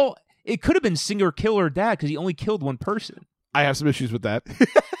 Well, it could have been single killer dad because he only killed one person. I have some issues with that.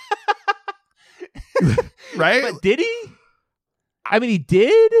 Right? But did he? I mean, he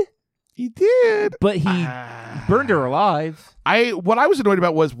did. He did. But he burned her alive. What I was annoyed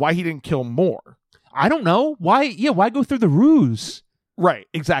about was why he didn't kill more. I don't know. Why? Yeah, why go through the ruse? Right,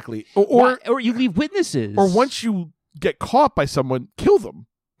 exactly. Or you leave witnesses. Or once you get caught by someone, kill them.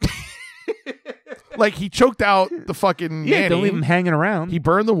 Like he choked out the fucking nanny. Don't leave him hanging around. He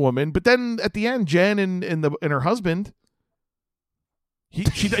burned the woman, but then at the end, Jen and her husband,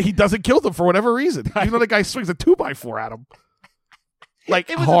 he doesn't kill them for whatever reason. Even though the guy swings a 2x4 at him, like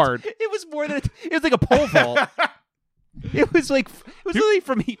it was hard. It was more than it was like a pole vault. It was literally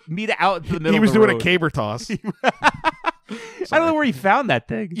from me to out into the middle. He was of the doing road. a caber toss. I don't know where he found that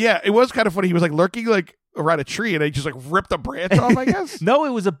thing. Yeah, it was kind of funny. He was like lurking like around a tree, and he just like ripped a branch off. I guess. No, it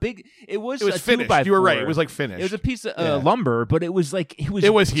was a big. It was a finished. 2x4. You were right. It was like finished. It was a piece of lumber, but it was like it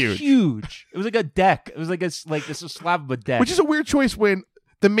was huge. Huge. It was like a deck. It was like this slab of a deck. Which is a weird choice when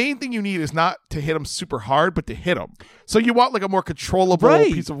the main thing you need is not to hit him super hard, but to hit him. So you want like a more controllable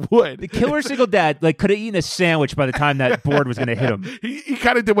piece of wood. The killer single dad could have eaten a sandwich by the time that board was going to hit him. He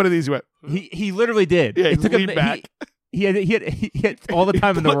kind of did one of these. He went. He literally did. Yeah, he took him back. He had all the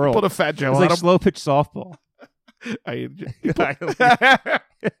time in the world. Put a fat Joe on him. It was like slow pitch softball. I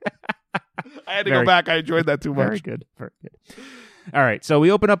had to go back. I enjoyed that too much. Very good. All right, so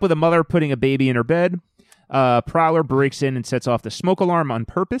we open up with a mother putting a baby in her bed. Prowler breaks in and sets off the smoke alarm on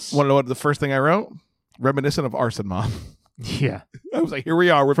purpose. Want to know what the first thing I wrote? Reminiscent of Arson Mom. Yeah, I was like, here we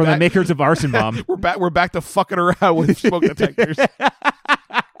are. We're from back. The makers of Arson Mom. We're back to fucking around with smoke detectors.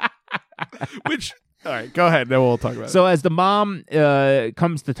 Which. All right, go ahead. Then we'll talk about it. So as the mom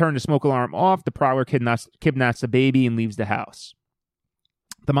comes to turn the smoke alarm off, the Prowler kidnaps the baby and leaves the house.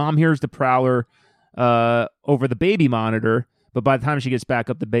 The mom hears the Prowler over the baby monitor, but by the time she gets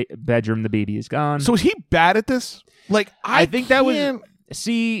back up the bedroom, the baby is gone. So is he bad at this? Like, I think that was...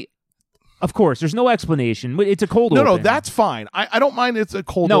 See, of course, there's no explanation. It's a cold open. No, that's fine. I don't mind it's a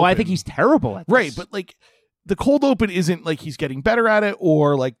cold open. No, I think he's terrible at this. Right, but like... The cold open isn't like he's getting better at it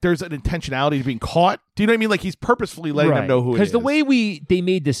or like there's an intentionality to being caught. Do you know what I mean? Like he's purposefully letting them know who it is. Because the way they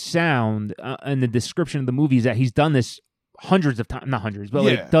made this sound in the description of the movie is that he's done this hundreds of times, not hundreds, but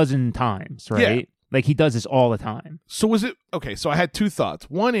like dozen times, right? Yeah. Like he does this all the time. So was it, okay, so I had two thoughts.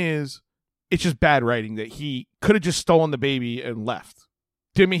 One is it's just bad writing that he could have just stolen the baby and left.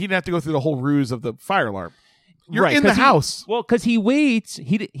 Do you know what I mean? He didn't have to go through the whole ruse of the fire alarm. You're in the house. Well, because he waits.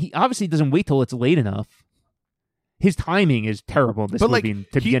 He obviously doesn't wait till it's late enough. His timing is terrible in this movie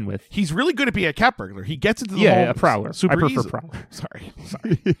to begin with. He's really good at being a cat burglar. He gets into the home a prowler. Super I prefer easy. Prowler. Sorry.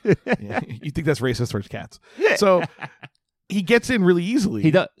 Yeah, you think that's racist towards cats. So he gets in really easily.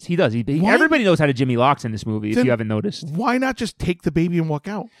 He does. Everybody knows how to Jimmy locks in this movie, if you haven't noticed. Why not just take the baby and walk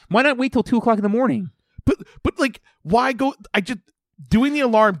out? Why not wait till 2:00 in the morning? But like, why go... Doing the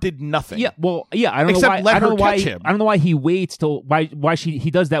alarm did nothing. Yeah, well, yeah, I don't know why. I don't know why he waits till... Why he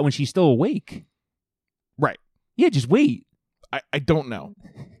does that when she's still awake. Right. Yeah, just wait. I don't know.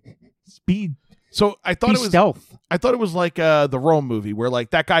 Speed. So I thought it was stealth. I thought it was like the Rome movie where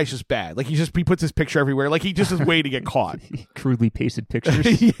like that guy's just bad. Like he puts his picture everywhere. Like he just is waiting to get caught. Crudely pasted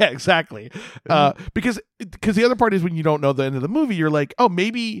pictures. Yeah, exactly. Because the other part is when you don't know the end of the movie, you're like, oh,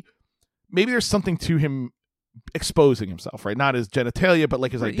 maybe there's something to him exposing himself, right? Not his genitalia, but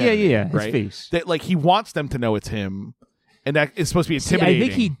like his identity. Yeah, right? His face. That like he wants them to know it's him. And that is supposed to be intimidating. I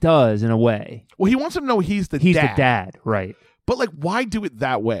think he does in a way. Well, he wants them to know he's the the dad, right? But like, why do it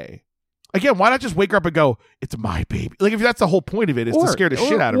that way? Again, why not just wake her up and go, "It's my baby"? Like, if that's the whole point of it, is to scare the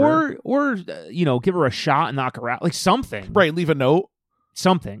shit out of her, or give her a shot and knock her out, like something. Right? Leave a note.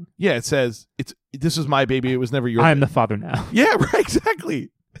 Something. Yeah, it says, "This is my baby. It was never yours." I am the father now. Yeah, right. Exactly.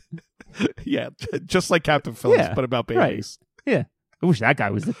 Yeah, just like Captain Phillips, but about babies. Right. Yeah. I wish that guy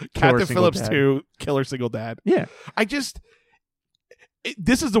was the Captain Phillips 2, killer single dad. Yeah.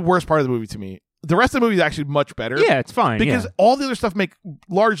 This is the worst part of the movie to me. The rest of the movie is actually much better. Yeah, it's fine. Because all the other stuff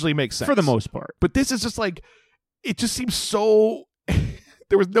largely makes sense. For the most part. But this is just like, it just seems so...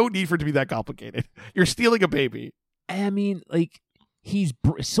 there was no need for it to be that complicated. You're stealing a baby. I mean, like, he's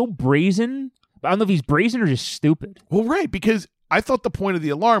so brazen. I don't know if he's brazen or just stupid. Well, right, because I thought the point of the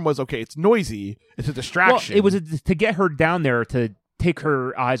alarm was, okay, it's noisy. It's a distraction. Well, it was to get her down there to take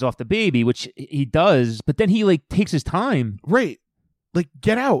her eyes off the baby, which he does, but then he like takes his time. Right. Like,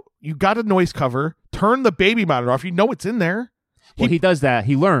 get out. You got a noise cover. Turn the baby monitor off. You know it's in there. Well, he does that.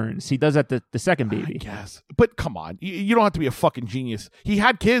 He learns. He does that the second baby. I guess. But come on. You don't have to be a fucking genius. He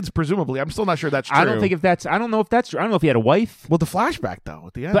had kids, presumably. I'm still not sure that's true. I don't know if that's true. I don't know if he had a wife. Well, the flashback, though,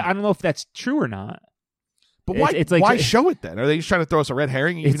 at the end. But I don't know if that's true or not. But why, it's like, why show it then? Are they just trying to throw us a red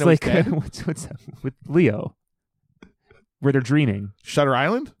herring? Even it's though like, he's dead? what's that with Leo? Where they're dreaming. Shutter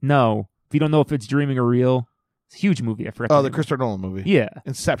Island? No. If you don't know if it's dreaming or real, it's a huge movie. I forgot. Oh, the Christopher Nolan movie. Yeah.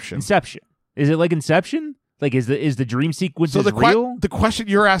 Inception. Is it like Inception? Like, is the dream sequence so real? The question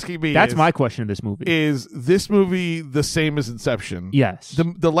you're asking me That's my question of this movie. Is this movie the same as Inception? Yes.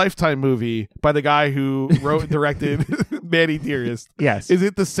 The Lifetime movie by the guy who wrote and directed Manny Dearest. Yes. Is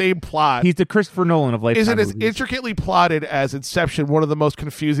it the same plot? He's the Christopher Nolan of Lifetime Is it as movies. intricately plotted as Inception, one of the most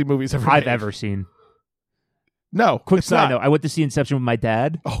confusing movies I've ever seen? No. Quick side note, I went to see Inception with my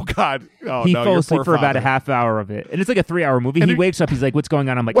dad. Oh, God. Oh, he no, fell your asleep poor for about father. a half hour of it. And it's like a 3-hour movie. And he wakes up, he's like, what's going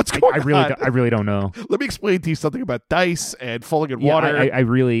on? I'm like, What's going on? I really don't know. Let me explain to you something about dice and falling in Yeah, water. I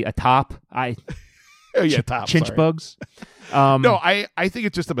really, a top. Oh, yeah, top. Chinch sorry. bugs. No, I think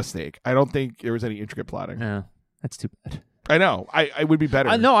it's just a mistake. I don't think there was any intricate plotting. No, that's too bad. I know. I would be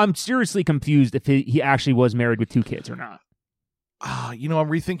better. No, I'm seriously confused if he actually was married with 2 kids or not. I'm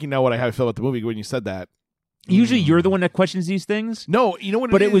rethinking now what I feel about the movie when you said that. Usually you're the one that questions these things. No, you know what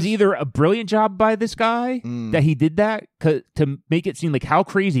But it it was is? either a brilliant job by this guy that he did that to make it seem like how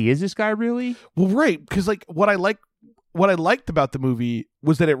crazy is this guy really? Well, right, because like what I liked about the movie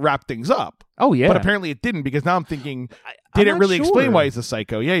was that it wrapped things up. Oh yeah, but apparently it didn't, because now I'm thinking, I'm did it not really sure. explain why he's a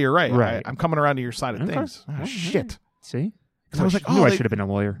psycho? Yeah, you're right. Right. I'm coming around to your side of Okay. things. Oh, Okay. shit. See, I was like, I knew oh, I they- should have been a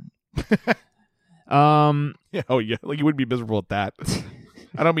lawyer. Yeah, oh yeah, like you wouldn't be miserable at that.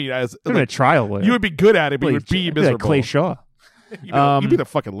 I don't mean as I've been a trial lawyer. you would be good at it, but you would I'd be be miserable. like Clay Shaw. You'd be the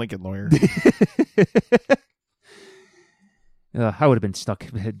fucking Lincoln lawyer. I would have been stuck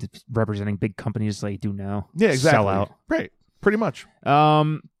representing big companies like I do now. Yeah, exactly. Sell out. Right, pretty much.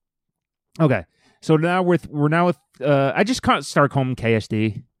 Okay. So now we're now with I just can't start calling him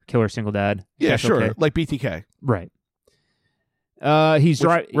KSD, Killer Single Dad. Yeah, That's sure. okay. Like BTK. Right. He's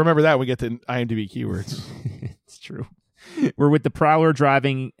driving. Remember that when we get to IMDb keywords. It's true. We're with the Prowler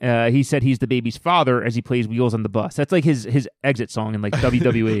driving. He said he's the baby's father as he plays Wheels on the Bus. That's like his exit song in like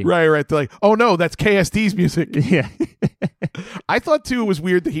WWE. Right. They're like, oh no, that's KSD's music. Yeah. I thought too it was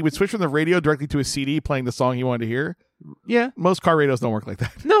weird that he would switch from the radio directly to a CD playing the song he wanted to hear. Yeah. Most car radios don't work like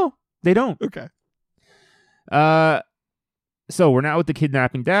that. No, they don't. Okay. So we're now with the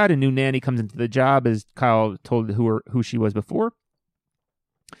kidnapping dad. A new nanny comes into the job, as Kyle told who she was before.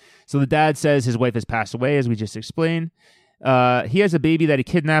 So the dad says his wife has passed away, as we just explained. He has a baby that he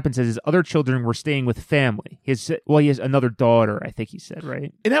kidnapped and says his other children were staying with family. He has another daughter, I think he said,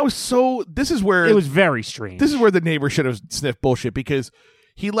 right? And that was this is where It was very strange. This is where the neighbor should have sniffed bullshit, because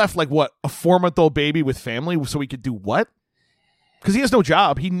he left like what, a 4-month-old baby with family so he could do what? Because he has no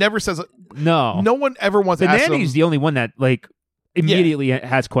job. He never says no. No one ever wants The to ask nanny's him. the only one that like immediately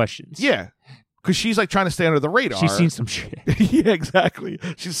has questions. Yeah. Because she's like trying to stay under the radar. She's seen some shit. Yeah, exactly.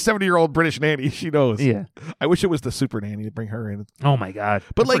 She's a 70-year-old British nanny. She knows. Yeah. I wish it was the super nanny to bring her in. Oh my God.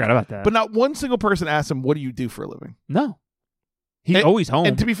 But I forgot about that. But not one single person asked him, "What do you do for a living?" No. He's always home.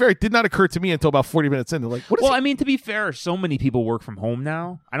 And to be fair, it did not occur to me until about 40 minutes in. They're like, "What is well, he?" I mean, to be fair, so many people work from home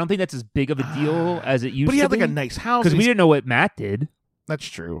now. I don't think that's as big of a deal as it used to be. But he had like a nice house. Because we didn't know what Matt did. That's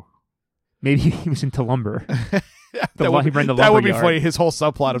true. Maybe he was into lumber. He ran the that would be lumberyard. funny. His whole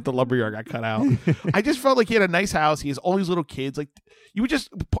subplot of the lumberyard got cut out. I just felt like he had a nice house. He has all these little kids. Like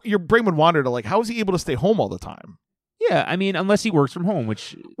your brain would wander to like, how is he able to stay home all the time? Yeah, I mean, unless he works from home,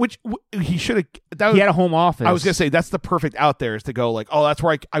 which he should have. he had a home office. I was gonna say that's the perfect out there is to go like, oh, that's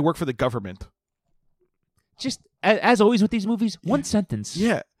where I work for the government. Just as always with these movies, one sentence.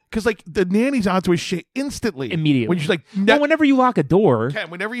 Yeah, because like the nanny's onto his shit instantly, Immediately. When she's like, Well, whenever you lock a door, Ken,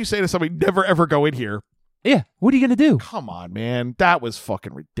 whenever you say to somebody, never ever go in here. yeah, what are you gonna do? Come on, man, that was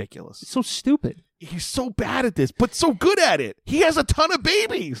fucking ridiculous. It's so stupid. He's so bad at this, but so good at it. He has a ton of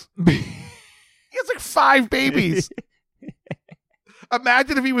babies. He has like 5 babies.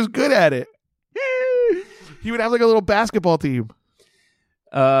 Imagine if he was good at it. He would have like a little basketball team.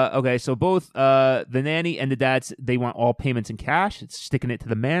 Okay, so both the nanny and the dads, they want all payments in cash. It's sticking it to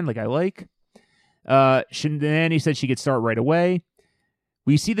the man, like I like. The nanny said she could start right away.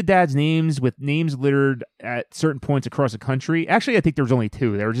 We see the dad's names with names littered at certain points across the country. Actually, I think there was only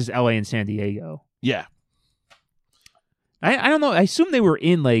 2. There were just LA and San Diego. Yeah. I don't know. I assume they were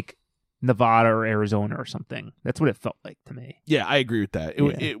in like Nevada or Arizona or something. That's what it felt like to me. Yeah, I agree with that.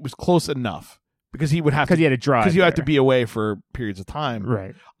 Yeah. It was close enough because he would have Because he had to drive. because you have to there. be away for periods of time.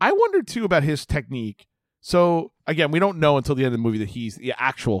 Right. I wondered too about his technique. So again, we don't know until the end of the movie that he's the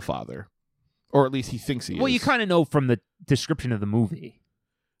actual father, or at least he thinks he is. Well, you kind of know from the description of the movie.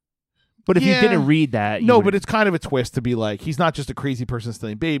 But if Yeah. you didn't read that, No, but it's kind of a twist to be like, he's not just a crazy person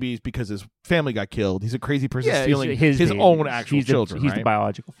stealing babies because his family got killed. He's a crazy person stealing his babies. own actual He's children. He's right? the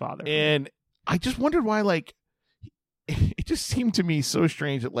biological father. And I just wondered why, like, it just seemed to me so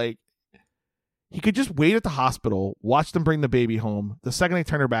strange that, like, he could just wait at the hospital, watch them bring the baby home. The second they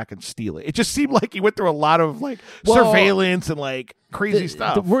turn her back and steal it. It just seemed like he went through a lot of, like, surveillance and, like, crazy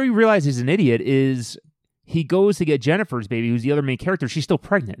stuff. Where he realizes he's an idiot is he goes to get Jennifer's baby, who's the other main character. She's still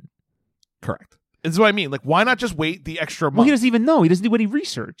pregnant. Correct. This is what I mean. Like, why not just wait the extra month? Well, he doesn't even know. He doesn't do any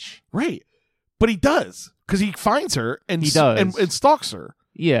research. Right. But he does, because he finds her and and stalks her.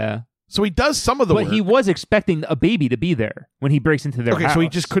 Yeah. So he does some of the work. But he was expecting a baby to be there when he breaks into their house. Okay, so he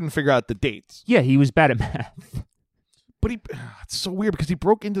just couldn't figure out the dates. Yeah, he was bad at math. But it's so weird because he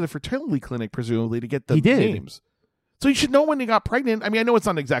broke into the fertility clinic, presumably, to get the He did. names. So you should know when he got pregnant. I mean, I know it's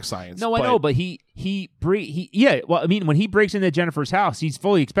not exact science. No, I know, but well, I mean, when he breaks into Jennifer's house, he's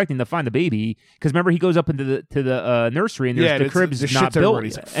fully expecting to find the baby, because remember, he goes up into the nursery and the crib's not built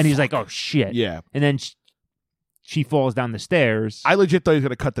yet. And he's like, oh shit. Yeah. And then she falls down the stairs. I legit thought he was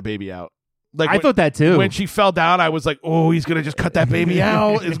going to cut the baby out. Like, I thought that too. When she fell down, I was like, oh, he's going to just cut that baby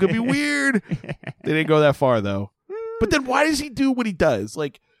out. It's going to be weird. They didn't go that far, though. But then why does he do what he does?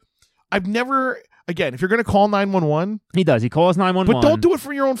 Like, I've never... Again, if you're going to call 911... He does. He calls 911. But don't do it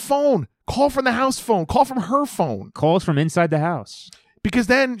from your own phone. Call from the house phone. Call from her phone. Calls from inside the house. Because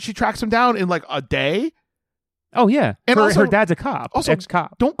then she tracks him down in like a day. Oh, yeah. And her dad's a cop. Also,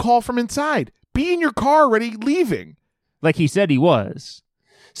 ex-cop. Don't call from inside. Be in your car already leaving. Like he said he was.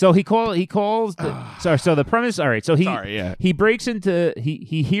 So he calls... so the premise... All right. So he breaks into...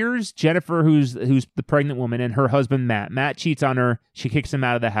 He hears Jennifer, who's the pregnant woman, and her husband, Matt. Matt cheats on her. She kicks him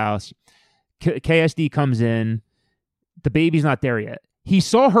out of the house. KSD comes in. The baby's not there yet. He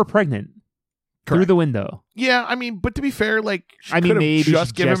saw her pregnant through the window. Yeah, I mean, but to be fair, like, she could have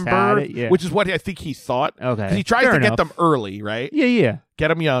just given birth, which is what I think he thought. Okay. 'Cause he tries to get them early, right? Yeah. Get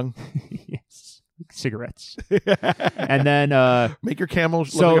them young. Yes. Cigarettes. And then... make your camel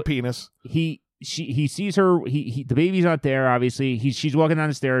look like a penis. He sees her. The baby's not there, obviously. She's walking down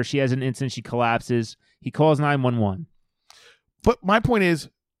the stairs. She has an incident. She collapses. He calls 911. But my point is,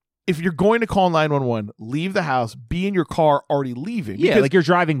 if you're going to call 911, leave the house, be in your car already leaving. Yeah, like you're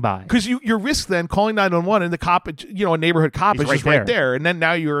driving by. Because you risk then calling 911 and the cop, a neighborhood cop is just right there. And then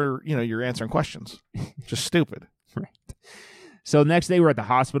now you're answering questions. Just stupid. Right. So next day we're at the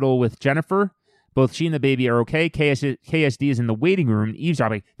hospital with Jennifer. Both she and the baby are okay. KSD is in the waiting room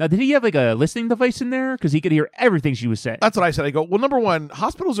eavesdropping. Now, did he have like a listening device in there? Because he could hear everything she was saying. That's what I said. I go, well, number one,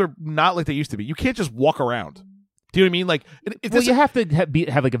 hospitals are not like they used to be. You can't just walk around. Do you know what I mean? Like, you have to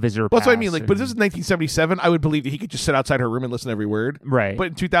have like a visitor pass. That's what I mean. Like, but if this is 1977, I would believe that he could just sit outside her room and listen to every word. Right. But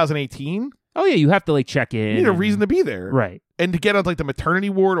in 2018, oh yeah, you have to like check in. You need a reason to be there, right? And to get on like the maternity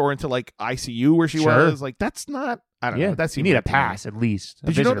ward or into like ICU where she was, like that's not. I don't know. That's you need a pass at least.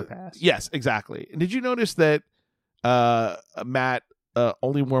 Did you notice? Pass. Yes, exactly. And did you notice that Matt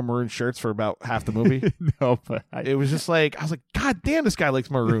only wore maroon shirts for about half the movie? No, but it was just like I was like, God damn, this guy likes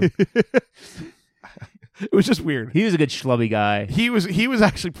maroon. It was just weird. He was a good schlubby guy. He was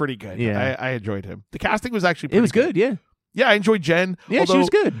actually pretty good. Yeah, I enjoyed him. The casting was actually pretty it was good. Yeah. Yeah, I enjoyed Jen. Yeah, she was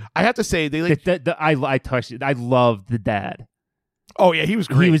good. I have to say, they like I touched it. I loved the dad. Oh yeah, he was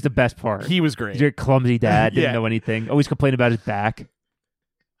great. He was the best part. He was great. He's a clumsy dad. Didn't know anything. Always complained about his back.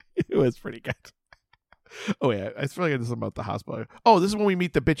 It was pretty good. Oh yeah, I feel like this is about the hospital. Oh, this is when we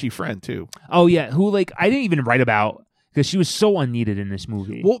meet the bitchy friend too. Oh yeah, who like I didn't even write about because she was so unneeded in this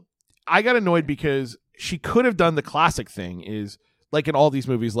movie. Well, I got annoyed because she could have done the classic thing is like in all these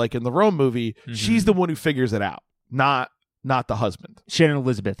movies, like in the Rome movie, she's the one who figures it out, not the husband. Shannon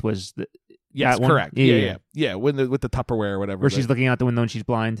Elizabeth was the yes, correct. Yeah. With the Tupperware or whatever. Where she's looking out the window and she's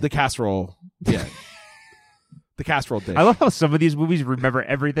blind. The casserole. Yeah. The casserole dish. I love how some of these movies remember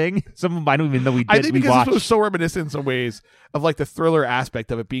everything. Some of them I don't even know we did. I think because this was so reminiscent in some ways of like the thriller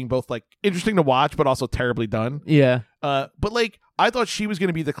aspect of it being both like interesting to watch but also terribly done. Yeah. But like I thought she was going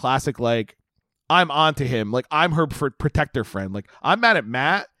to be the classic like I'm on to him. Like I'm her protector friend. Like I'm mad at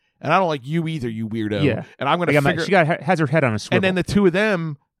Matt and I don't like you either, you weirdo. Yeah. And I'm going to figure... She has her head on a swivel. And then the two of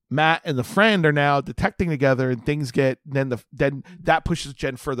them, Matt and the friend, are now detecting together and things get... Then that pushes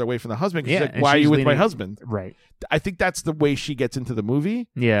Jen further away from the husband. She's like, why are you with my husband? Right. I think that's the way she gets into the movie.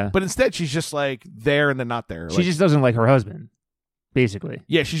 Yeah. But instead, she's just like there and then not there. She just doesn't like her husband, basically.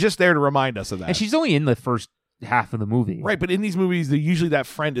 Yeah, she's just there to remind us of that. And she's only in the first half of the movie. Right, but in these movies, usually that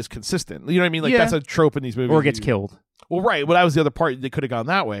friend is consistent. You know what I mean? Like that's a trope in these movies. Or gets killed. Well, right. Well, that was the other part. They could have gone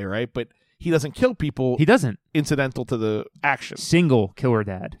that way, right? But he doesn't kill people. He doesn't. Incidental to the action. Single killer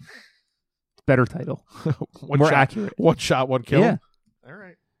dad. Better title. More accurate. One shot, one kill. Yeah. All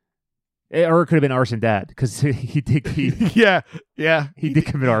right. Or it could have been arson dad because he did. He did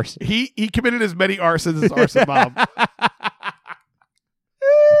commit arson. He committed as many arsons as arson mom.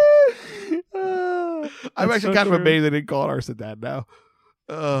 I'm actually kind of amazed they didn't call it arson dad now.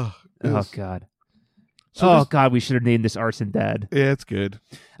 Oh God. God, we should have named this arson dad. Yeah, it's good.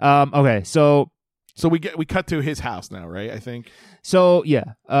 Okay, so we cut to his house now, right? I think. So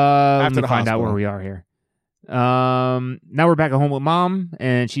yeah. After let me the find hospital. out where we are here. Now we're back at home with Mom,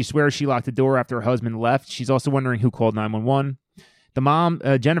 and she swears she locked the door after her husband left. She's also wondering who called 911. The mom,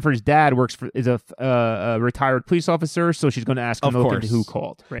 Jennifer's dad, is a retired police officer, so she's going to ask him to look into who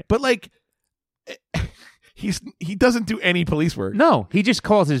called. Right. But like, he doesn't do any police work. No, he just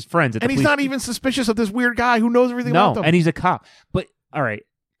calls his friends. And he's not even suspicious of this weird guy who knows everything about them. And he's a cop. But all right,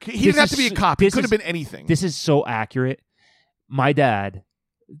 he didn't have to be a cop. He could have been anything. This is so accurate. My dad,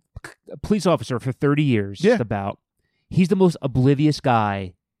 a police officer for 30 years, he's the most oblivious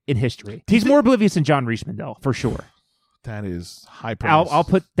guy in history. He's more oblivious than John Reisman, though, for sure. That is high praise. I'll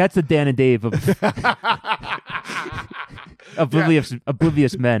put that's the Dan and Dave of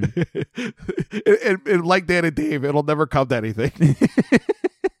oblivious men. And like Dan and Dave, it'll never come to anything.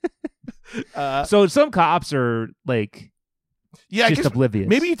 So some cops are like, just oblivious.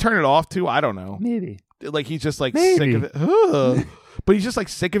 Maybe you turn it off too. I don't know. Maybe like he's just like sick of it. Ugh. But he's just like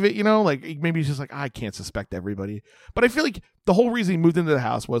sick of it, you know? Like maybe he's just like, I can't suspect everybody. But I feel like the whole reason he moved into the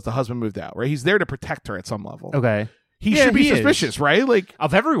house was the husband moved out, right? He's there to protect her at some level. Okay. He should be suspicious, right? Like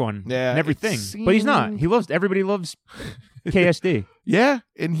of everyone and everything. But he's not. Everybody loves KSD. Yeah,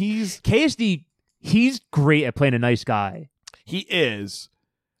 and he's great at playing a nice guy. He is.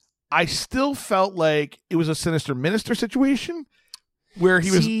 I still felt like it was a Sinister Minister situation where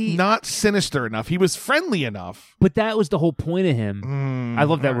he was not sinister enough. He was friendly enough. But that was the whole point of him. I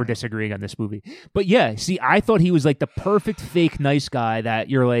love that we're disagreeing on this movie. But yeah, I thought he was like the perfect fake nice guy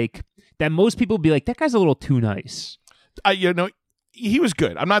that you're like, that most people would be like, that guy's a little too nice. He was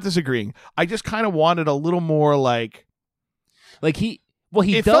good. I'm not disagreeing. I just kind of wanted a little more like it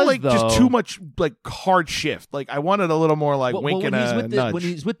does, felt like though, just too much like hard shift. Like I wanted a little more like wink and a nudge. When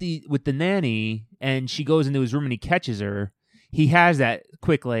he's with the nanny and she goes into his room and he catches her, he has that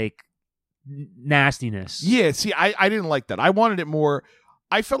quick like nastiness. Yeah, see, I didn't like that. I wanted it more.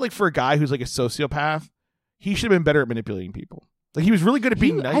 I felt like for a guy who's like a sociopath, he should have been better at manipulating people. Like he was really good at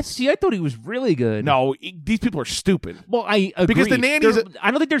being nice. I thought he was really good. No, these people are stupid. Well, I agree. Because the nanny's I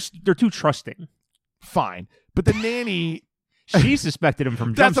don't think they're too trusting. Fine, but the nanny, she suspected him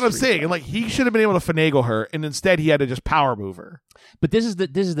from. That's what I'm saying. And like he should have been able to finagle her, and instead he had to just power move her. But this is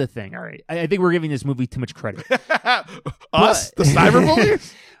the thing. All right, I think we're giving this movie too much credit. Us, the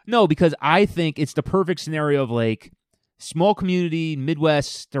Cyberbullies? No, because I think it's the perfect scenario of like. Small community,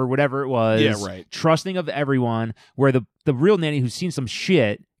 Midwest, or whatever it was. Yeah, right. Trusting of everyone, where the real nanny who's seen some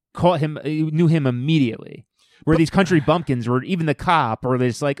shit knew him immediately. Where these country bumpkins, or even the cop, or they're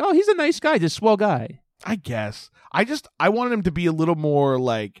just like, oh, he's a nice guy, just swell guy. I guess. I wanted him to be a little more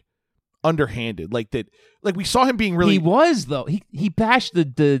like underhanded, like that. Like we saw him being really. He was though. He bashed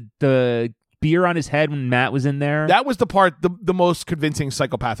the beer on his head when Matt was in there. That was the part, the most convincing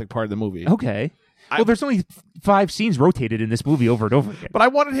psychopathic part of the movie. Okay. Well, there's only 5 scenes rotated in this movie over and over again. But I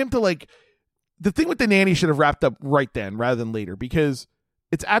wanted him to like, the thing with the nanny should have wrapped up right then rather than later, because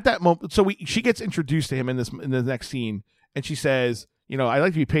it's at that moment. So she gets introduced to him in the next scene, and she says, I'd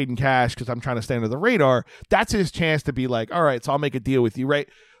like to be paid in cash because I'm trying to stay under the radar. That's his chance to be like, all right, so I'll make a deal with you, right?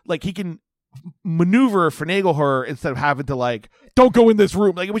 Like he can maneuver, finagle her instead of having to like, don't go in this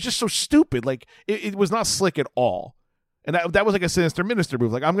room. Like it was just so stupid. Like it was not slick at all. And that was like a Sinister Minister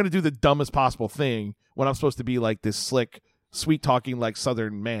move. Like, I'm going to do the dumbest possible thing when I'm supposed to be like this slick, sweet-talking, like,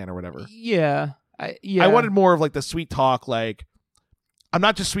 Southern man or whatever. Yeah. I wanted more of like the sweet talk, like, I'm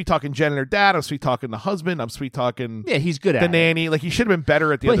not just sweet-talking Jen and her dad, I'm sweet-talking the husband, I'm sweet-talking he's good at the nanny. Like, he should have been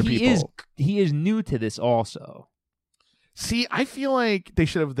better at the other people. He is new to this also. See, I feel like they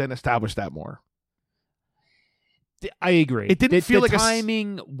should have then established that more. I agree. It didn't feel like the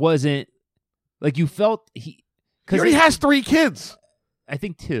timing wasn't, like, you felt he already has 3 kids. I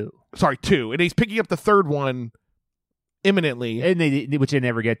think 2. Sorry, 2. And he's picking up the 3rd one imminently. And which they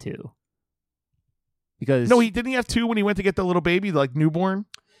never get to. Because no, didn't he have 2 when he went to get the little baby, like newborn?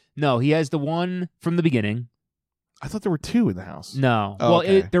 No, he has the one from the beginning. I thought there were 2 in the house. No. Oh, well,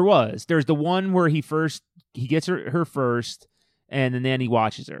 okay. There was. There's the one where he gets her first, and the nanny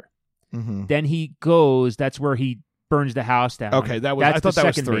watches her. Mm-hmm. Then he goes, that's where he burns the house down. Okay, I thought that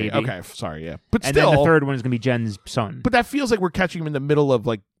was 3. Baby. Okay, sorry, yeah. But and still, then the 3rd one is going to be Jen's son. But that feels like we're catching him in the middle of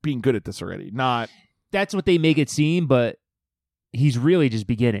like being good at this already. Not. That's what they make it seem, but he's really just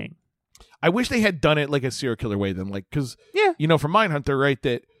beginning. I wish they had done it like a serial killer way then, like, because, from Mindhunter, right,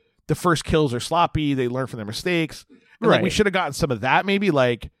 that the first kills are sloppy, they learn from their mistakes. And, right. Like, we should have gotten some of that, maybe,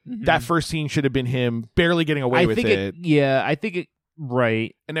 like, that first scene should have been him barely getting away with it. I think it,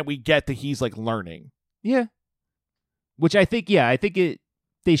 right. And then we get that he's, like, learning. Yeah. Which I think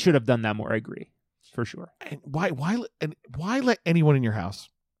they should have done that more. I agree, for sure. And why let anyone in your house?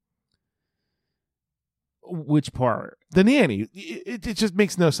 Which part? The nanny. It just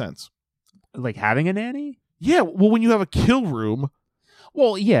makes no sense. Like having a nanny? Yeah, well, when you have a kill room.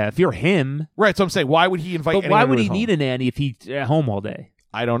 Well, yeah, if you're him. Right, so I'm saying, why would he invite anyone? But why would he home? need a nanny if he's at home all day?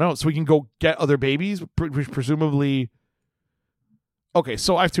 I don't know. So he can go get other babies, which presumably... Okay,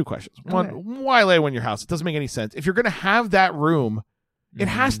 so I have two questions. One, why lay one in your house? It doesn't make any sense. If you're going to have that room, it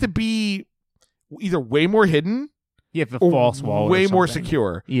has to be either way more hidden... You have a false wall, way more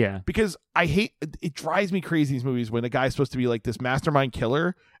secure. Yeah, because it drives me crazy in these movies when a guy's supposed to be like this mastermind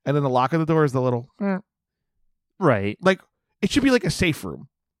killer, and then the lock of the door is the little right. Like it should be like a safe room.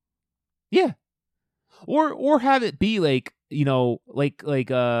 Yeah, or have it be like like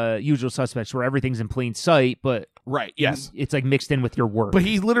Usual Suspects where everything's in plain sight, but right, yes, it's like mixed in with your work. But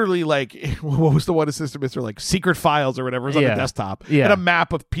he's literally like, what was the one assistant Mr. like secret files or whatever was on the desktop, and a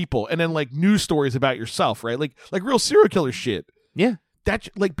map of people, and then like news stories about yourself, right? Like real serial killer shit. Yeah, that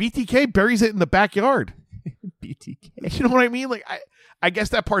like BTK buries it in the backyard. BTK, you know what I mean? Like I guess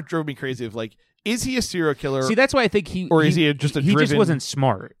that part drove me crazy. Of like, is he a serial killer? See, that's why I think he just wasn't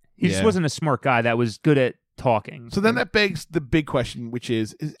smart. He just wasn't a smart guy that was good at talking. So then that begs the big question, which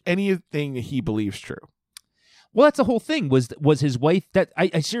is anything that he believes true? Well, that's the whole thing. Was his wife that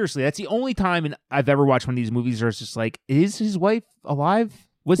I seriously? That's the only time I've ever watched one of these movies where it's just like, is his wife alive?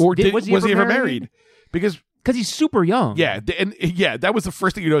 Was he ever married? Because he's super young. Yeah, and that was the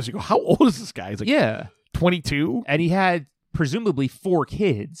first thing you notice. You go, how old is this guy? He's like 22, and he had presumably 4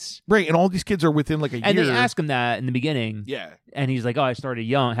 kids. Right, and all these kids are within like a year. And they ask him that in the beginning. Yeah. And he's like, oh, I started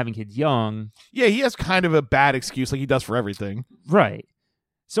having kids young. Yeah, he has kind of a bad excuse like he does for everything. Right.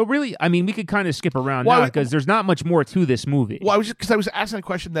 So really, I mean, we could kind of skip around now because there's not much more to this movie. Well, I was asking a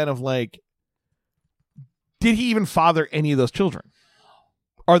question then of like, did he even father any of those children?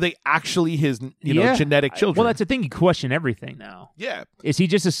 Are they actually his, genetic children? Well, that's the thing. You question everything now. Yeah. Is he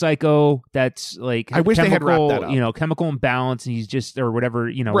just a psycho that's like I wish they had wrapped that up. Chemical imbalance, and he's just, or whatever,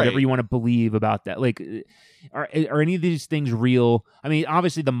 whatever you want to believe about that. Like, are any of these things real? I mean,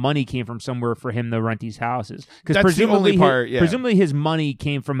 obviously the money came from somewhere for him to rent these houses. Because presumably, presumably his money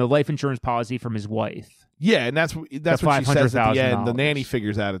came from a life insurance policy from his wife. Yeah, and that's what she says at the end. The nanny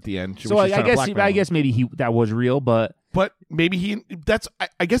figures out at the end. So I guess maybe that was real, but maybe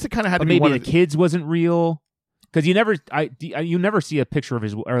I guess it kind of had to be maybe one the of kids wasn't real because you never see a picture of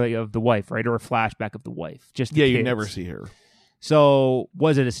of the wife, right, or a flashback of the wife. Just the kids. You never see her. So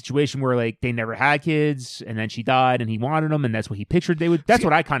was it a situation where like they never had kids and then she died and he wanted them and that's what he pictured they would? That's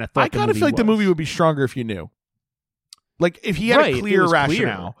what I kind of thought. I kind of feel like the movie would be stronger if you knew. Like if he had a clear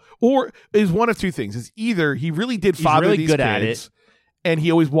rationale, or is one of two things: is either he really did father these kids, and he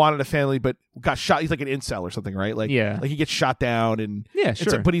always wanted a family, but got shot. He's like an incel or something, right? Like, like he gets shot down, and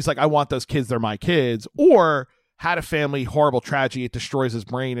but he's like, I want those kids; they're my kids. Or had a family, horrible tragedy, it destroys his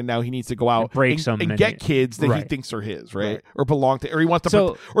brain, and now he needs to go out and get kids that he thinks are his, right? Or belong to, or he wants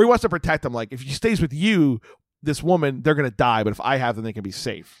to protect them. Like if he stays with you, this woman, they're gonna die, but if I have them, they can be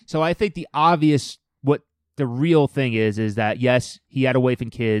safe. So I think the real thing is that yes, he had a wife and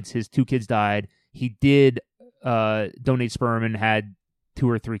kids. His 2 kids died. He did donate sperm and had 2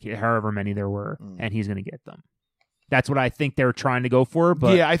 or 3 kids, however many there were, and he's going to get them. That's what I think they're trying to go for.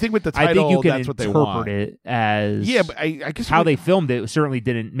 But I think with the title, I think you can that's what they want. interpret it as but I guess how they filmed it certainly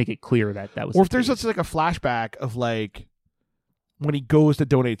didn't make it clear that was. Or if there's such like a flashback of like when he goes to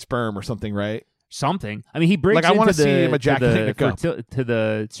donate sperm or something, right? Something. I mean, he breaks I want to into see him ejaculating a cup to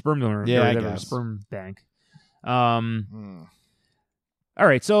the sperm donor, the sperm bank. All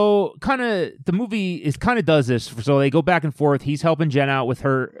right, so kind of the movie does this. So they go back and forth. He's helping Jen out with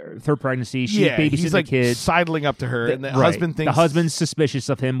her pregnancy. She's babysitting the kids, sidling up to her, and the husband thinks the husband's suspicious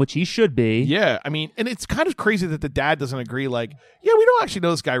of him, which he should be. Yeah, I mean, and it's kind of crazy that the dad doesn't agree. Like, yeah, we don't actually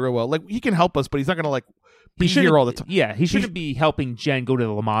know this guy real well. Like, he can help us, but he's not going to like be here all the time. Yeah, he shouldn't be helping Jen go to the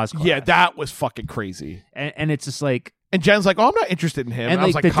Lamaze class. Yeah, that was fucking crazy. And it's just like, and Jen's like, oh, I'm not interested in him. And I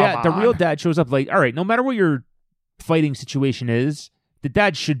was like, the real dad shows up like, all right, no matter what your fighting situation is, the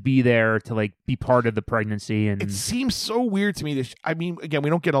dad should be there to like be part of the pregnancy. And it seems so weird to me. I mean, again, we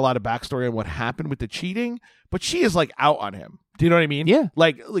don't get a lot of backstory on what happened with the cheating, but she is like out on him. Do you know what I mean? Yeah,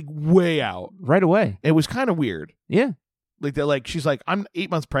 like way out right away. It was kind of weird. Yeah, like they're like, she's like, I'm 8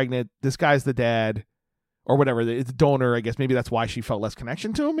 months pregnant. This guy's the dad, or whatever. It's a donor. I guess maybe that's why she felt less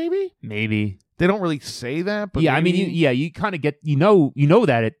connection to him. Maybe they don't really say that, but yeah, maybe... I mean, you kind of get, you know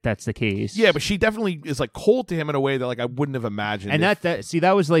that that's the case. Yeah, but she definitely is like cold to him in a way that like I wouldn't have imagined. And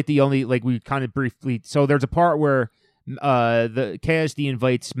that was like the only, like we kind of briefly. So there's a part where the KSD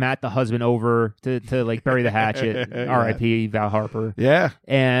invites Matt, the husband, over to like bury the hatchet. R.I.P. Val Harper. Yeah,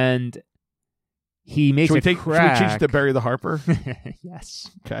 and he makes should we crack. Should we change to bury the Harper?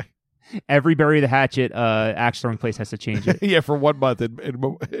 Yes. Okay. Every bury the hatchet axe throwing place has to change it. Yeah, for 1 month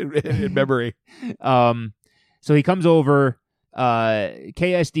in memory. So he comes over.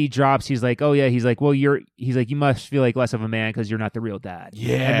 KSD drops. He's like, oh yeah. He's like, well, you must feel like less of a man because you're not the real dad.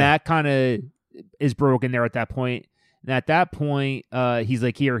 Yeah. And that kind of is broken there at that point. And at that point, he's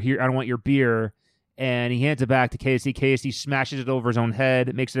like, here, I don't want your beer. And he hands it back to KSD. KSD smashes it over his own head.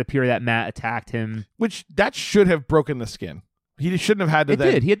 It makes it appear that Matt attacked him. Which, that should have broken the skin. He shouldn't have had to. It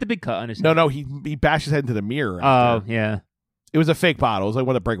did. He had the big cut on his head. No, he bashed his head into the mirror. Oh, yeah. It was a fake bottle. It was like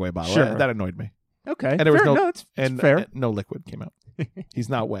one of the breakaway bottles. Sure. That annoyed me. Okay. And there was it's fair. No liquid came out. He's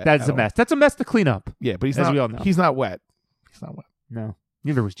not wet. That's a mess. That's a mess to clean up. Yeah, but we all know. He's not wet. He's not wet. No.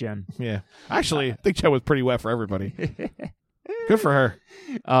 Neither was Jen. Yeah. Actually, I think Jen was pretty wet for everybody. Good for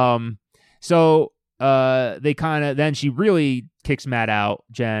her. So they kind of, then she really kicks Matt out,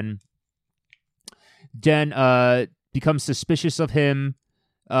 Jen. Jen becomes suspicious of him,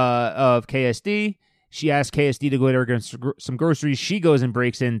 of KSD. She asks KSD to go to get some groceries. She goes and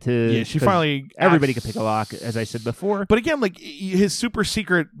breaks into. Yeah, she finally. Everybody can pick a lock, as I said before. But again, like his super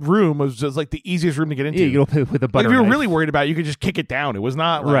secret room was just like the easiest room to get into. Yeah, you go with a butter Like, if you were knife. really worried about it, you could just kick it down. It was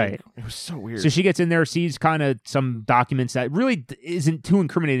not like, right. It was so weird. So she gets in there, sees kind of some documents that really isn't too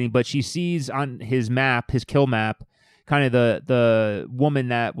incriminating, but she sees on his map, his kill map, kind of the woman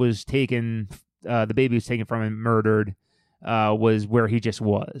that was taken, the baby was taken from him, murdered, was where he just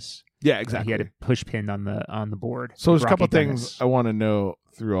was. Yeah, exactly. He had a push pin on the board. So there's a couple Dennis. things I want to know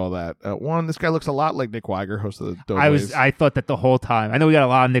through all that. One, this guy looks a lot like Nick Weiger, host of the Doughboys. I thought that the whole time. I know we got a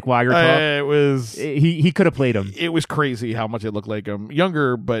lot of Nick Weiger talk. It was he could have played him. It was crazy how much it looked like him.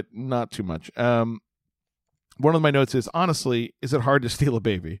 Younger, but not too much. One of my notes is, honestly, is it hard to steal a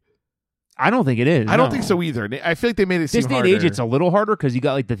baby? I don't think it is. I don't think so either. I feel like they made it seem this day harder. and age, it's a little harder because you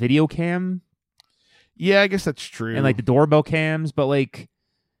got like the video cam. Yeah, I guess that's true. And like the doorbell cams, but like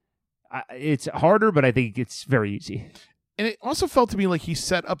it's harder, but I think it's very easy. And it also felt to me like he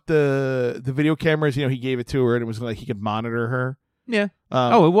set up the video cameras. You know, he gave it to her, and it was like he could monitor her. Yeah. It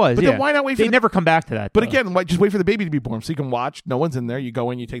was. But yeah. then why not wait for They never come back to that. But though. again, just wait for the baby to be born so you can watch. No one's in there. You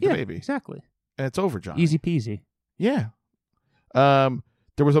go in, you take the baby. Exactly. And it's over, John. Easy peasy. Yeah.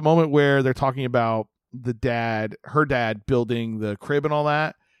 There was a moment where they're talking about her dad building the crib and all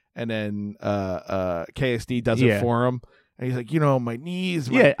that, and then KSD does it for him. And he's like, my knees,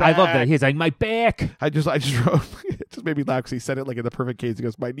 my back. I love that. He's like, my back. I just wrote, it just made me laugh because he said it like in the perfect case. He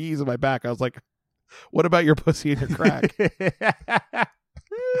goes, my knees and my back. I was like, what about your pussy and your crack?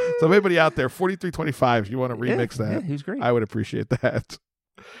 So anybody out there, 4325, if you want to remix that, he was great. I would appreciate that.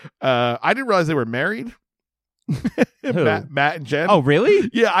 I didn't realize they were married. Matt and Jen. Oh, really?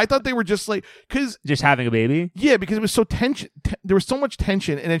 Yeah, I thought they were just like, because just having a baby. Yeah, because it was so tension. There was so much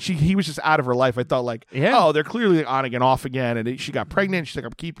tension, and then he was just out of her life. I thought like, they're clearly on again, off again, and she got pregnant. She's like,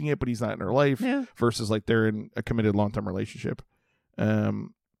 I'm keeping it, but he's not in her life. Yeah. Versus like they're in a committed long-term relationship.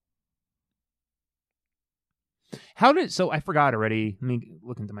 So I forgot already. Let me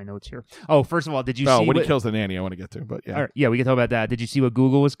look into my notes here. Oh, first of all, did you see when he kills the nanny? I want to get to, but yeah. All right, yeah, we can talk about that. Did you see what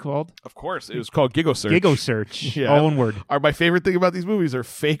Google was called? Of course, it was called Giggle Search. Giggle Search. Yeah. All one word. My favorite thing about these movies are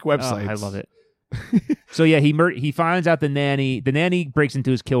fake websites. Oh, I love it. So yeah, he finds out the nanny breaks into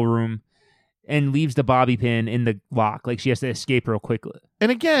his kill room and leaves the bobby pin in the lock. Like she has to escape real quickly.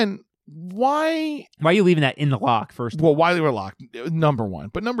 And again, why are you leaving that in the lock first? Well, why they were locked, number one.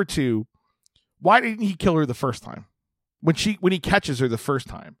 But number two, why didn't he kill her the first time? When he catches her the first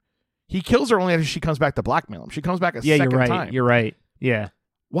time, he kills her only after she comes back to blackmail him. She comes back a second time. You're right. Yeah.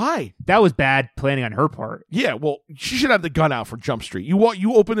 Why? That was bad planning on her part. Yeah, well, she should have the gun out for Jump Street.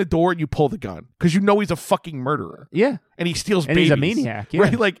 You open the door and you pull the gun because you know he's a fucking murderer. Yeah. And he steals and babies. He's a maniac. Yeah.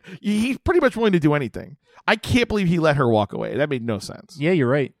 Right? Like, he's pretty much willing to do anything. I can't believe he let her walk away. That made no sense. Yeah, you're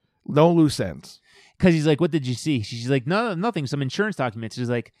right. No loose ends. Because he's like, what did you see? She's like, no, nothing. Some insurance documents. He's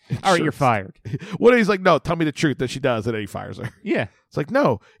like, all right, you're fired. What? He's like, no, tell me the truth. That she does, and then he fires her. Yeah. It's like,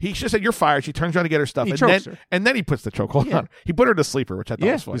 no. He just said, you're fired. She turns around to get her stuff. And then he puts the chokehold on. He put her to sleeper, which I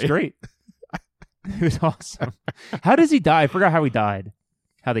thought was funny. It was great. It was awesome. How does he die? I forgot how he died.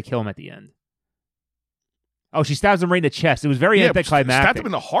 How they kill him at the end. Oh, she stabs him right in the chest. It was very anticlimactic. Stabbed him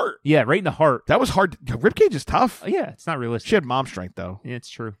in the heart. Yeah, right in the heart. That was hard. Ribcage is tough. Oh, yeah, it's not realistic. She had mom strength, though. Yeah, it's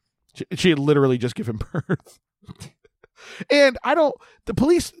true. She had literally just given birth. And the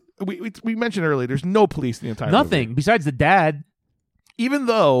police, we mentioned earlier, there's no police in the entire Nothing movie. Besides the dad. Even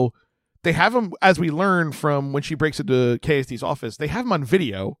though they have him, as we learn from when she breaks into KSD's office, they have him on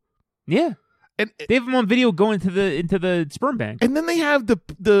video. Yeah. And they have him on video going into the sperm bank. And then they have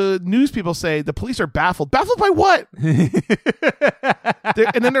the news people say the police are baffled. Baffled by what?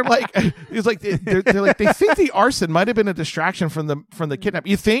 And then they're like, it's like they're like they think the arson might have been a distraction from the kidnap.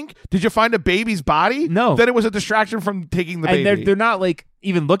 You think? Did you find a baby's body? No. Then it was a distraction from taking the baby. And they're not like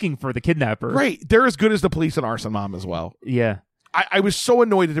even looking for the kidnapper. Right. They're as good as the police and Arson Mom as well. Yeah. I was so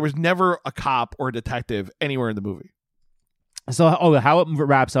annoyed that there was never a cop or a detective anywhere in the movie. So, how it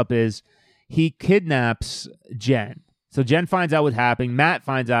wraps up is he kidnaps Jen. So Jen finds out what happened. Matt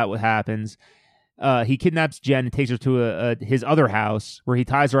finds out what happens. He kidnaps Jen and takes her to his other house where he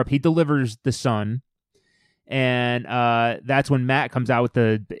ties her up. He delivers the son. And that's when Matt comes out with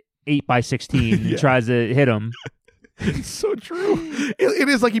the 8x16 and tries to hit him. It's so true. It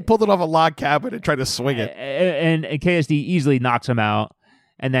is like he pulled it off a log cabin and tried to swing it. And KSD easily knocks him out.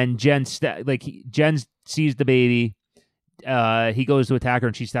 And then Jen sees the baby. He goes to attack her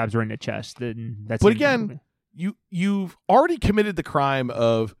and she stabs her in the chest. And that's but again, you've already committed the crime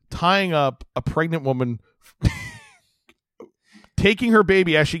of tying up a pregnant woman, taking her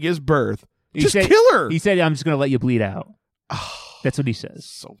baby as she gives birth. Kill her. He said, "I'm just going to let you bleed out." That's what he says.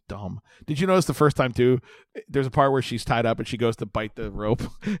 So dumb. Did you notice the first time too? There's a part where she's tied up and she goes to bite the rope,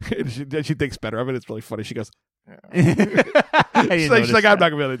 and she thinks better of it. It's really funny. She goes, she's like, "I'm not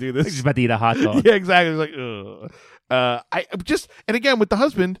gonna be able to do this." She's about to eat a hot dog. Yeah, exactly. It's like, ugh. And again with the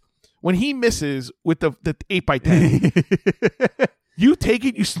husband, when he misses with the 8x10, you take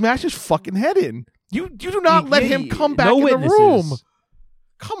it, you smash his fucking head in. You do not let him come back in the room.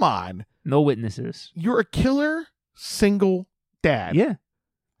 Come on. No witnesses. You're a killer single dad. Yeah.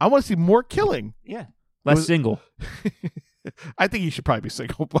 I want to see more killing. Yeah. Less single. I think he should probably be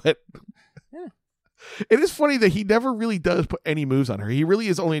single, but yeah. It is funny that he never really does put any moves on her. He really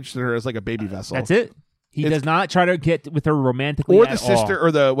is only interested in her as like a baby vessel. That's it. He does not try to get with her romantically or the sister all.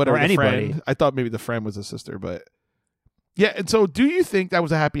 Or the whatever or the anybody. Friend. I thought maybe the friend was a sister, but yeah. And so, do you think that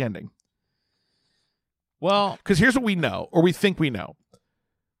was a happy ending? Well, because here's what we know, or we think we know.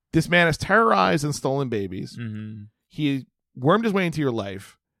 This man has terrorized and stolen babies. Mm-hmm. He wormed his way into your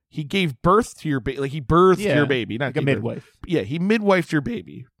life. He gave birth to your baby. Like he birthed your baby, not like a midwife. Yeah, he midwifed your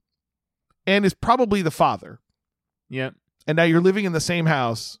baby, and is probably the father. Yep. And now you're living in the same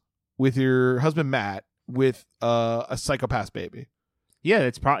house with your husband Matt with a psychopath baby. Yeah,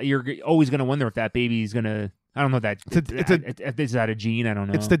 it's probably you're always going to wonder if that baby's going to. I don't know that if this is out of gene. I don't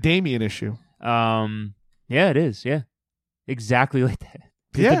know. It's the Damien issue. Yeah, it is. Yeah, exactly like that.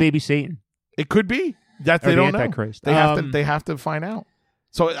 It's the baby Satan. It could be that they don't Antichrist. know. They have to find out.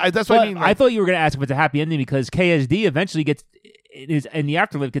 So that's what I mean. Like, I thought you were going to ask if it's a happy ending because KSD eventually gets in the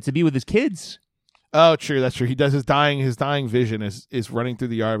afterlife gets to be with his kids. Oh, true. That's true. He does his dying vision is running through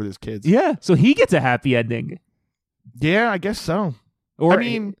the yard with his kids. Yeah, so he gets a happy ending. Yeah, I guess so. Or I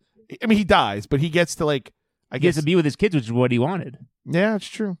mean, he dies, but he gets to he gets to be with his kids, which is what he wanted. Yeah, it's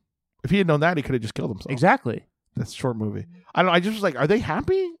true. If he had known that, he could have just killed himself. Exactly. That's a short movie. I don't know. I just was like, are they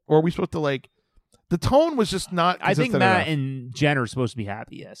happy? Or are we supposed to the tone was just not I think Matt enough. and Jen are supposed to be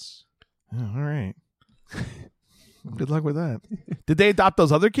happy, yes. Oh, all right. Good luck with that. Did they adopt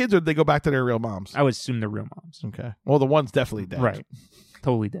those other kids or did they go back to their real moms? I would assume they're real moms. Okay. Well, the one's definitely dead. Right.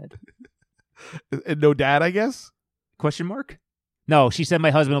 Totally dead. And no dad, I guess? Question mark? No, she said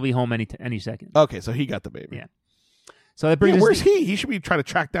my husband will be home any second. Okay, so he got the baby. Yeah. So that brings where's he? He should be trying to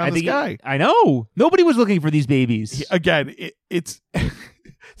track down this guy. I know. Nobody was looking for these babies. Again, it's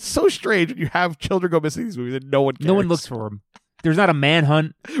so strange when you have children go missing in these movies and no one cares. No one looks for them. There's not a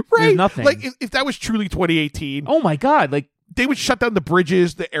manhunt. Right. There's nothing. Like, if that was truly 2018. Oh, my God. Like, they would shut down the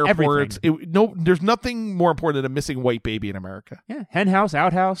bridges, the airports. There's nothing more important than a missing white baby in America. Yeah. Hen house,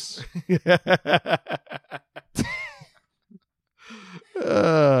 outhouse.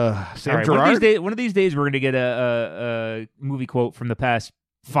 Sam right, Gerard? one of these days, we're going to get a movie quote from the past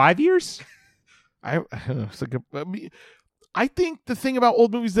 5 years. I think the thing about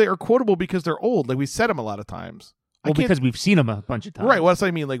old movies, they are quotable because they're old. Like we said them a lot of times. Well, because we've seen them a bunch of times. Right. Well, that's what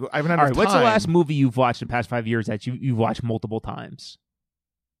I mean. Like I haven't had enough time. What's the last movie you've watched in the past 5 years that you've watched multiple times?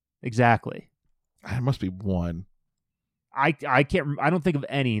 Exactly. It must be one. I can't. I don't think of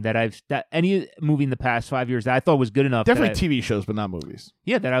any any movie in the past 5 years that I thought was good enough. Definitely TV shows, but not movies.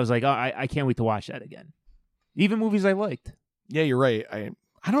 Yeah, that I was like, oh, I can't wait to watch that again. Even movies I liked. Yeah, you're right. I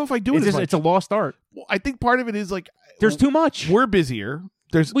don't know if I do it. It's a lost art. Well, I think part of it is like there's too much. We're busier.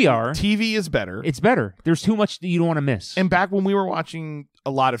 We are. TV is better. It's better. There's too much that you don't want to miss. And back when we were watching a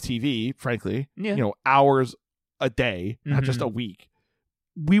lot of TV, frankly, hours a day, not just a week,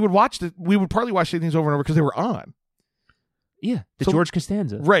 we would partly watch things over and over because they were on. Yeah, the So- George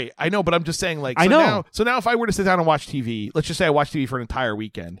Costanza. Right. I know, but I'm just saying, like, I know. So now if I were to sit down and watch TV, let's just say I watched TV for an entire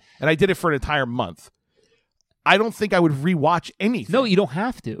weekend, and I did it for an entire month, I don't think I would rewatch anything. No, you don't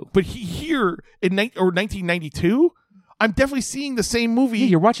have to. But here in 1992, I'm definitely seeing the same movie. Yeah,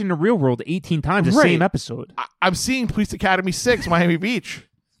 you're watching The Real World 18 times, the Right. same episode. I'm seeing Police Academy 6, Miami Beach.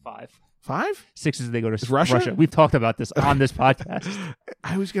 5. 5? 6 is they go to Russia? We've talked about this on this podcast.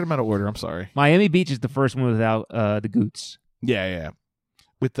 I always get them out of order. I'm sorry. Miami Beach is the first one without the Goots. Yeah.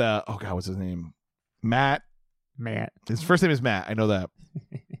 With oh God, what's his name? Matt. His first name is Matt. I know that.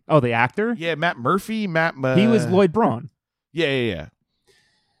 Oh, the actor? Yeah, Matt Murphy. He was Lloyd Braun. Yeah.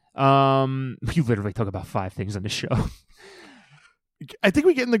 You literally talk about 5 things on the show. I think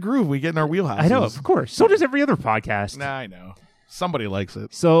we get in the groove. We get in our wheelhouse. I know, of course. So does every other podcast. Nah, I know. Somebody likes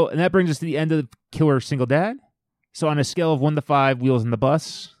it. So, and that brings us to the end of Killer Single Dad. So on a scale of 1 to 5 wheels in the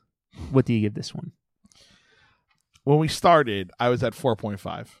bus, what do you give this one? When we started, I was at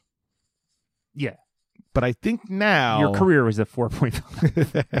 4.5. Yeah. But I think now Your career was at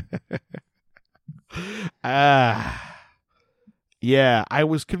 4.5. Yeah, I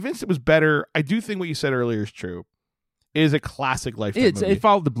was convinced it was better. I do think what you said earlier is true. It is a classic Lifetime movie. It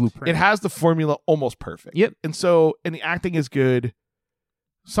followed the blueprint. It has the formula almost perfect. Yep. And the acting is good.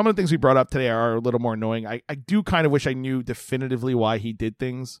 Some of the things we brought up today are a little more annoying. I do kind of wish I knew definitively why he did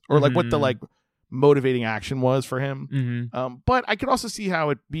things, or like what the like motivating action was for him. Mm-hmm. But I could also see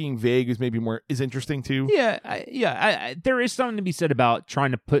how it being vague is interesting too. Yeah, there is something to be said about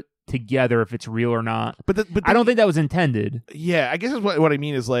trying to put together if it's real or not. But I don't think that was intended. Yeah, I guess what I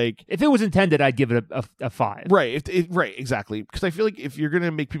mean is like, if it was intended, I'd give it a 5. Right. Right. Exactly. Because I feel like if you're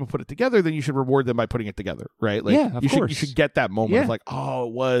gonna make people put it together, then you should reward them by putting it together. Right. Like, yeah, of course. You should get that moment of like, oh,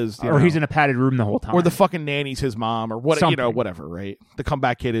 it was. Or he's in a padded room the whole time. Or the fucking nanny's his mom, or what? Something. Whatever. Right. The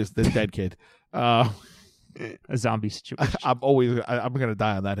comeback kid is the dead kid. A zombie situation. I'm gonna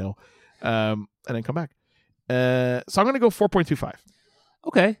die on that hill, and then come back. So I'm gonna go 4.25.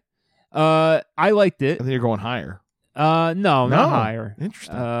 Okay. I liked it. I think you're going higher. No, not higher.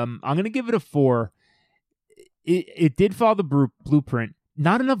 Interesting. I'm gonna give it a 4. It did follow the blueprint.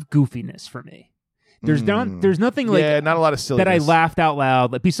 Not enough goofiness for me. There's nothing like not a lot of silliness that I laughed out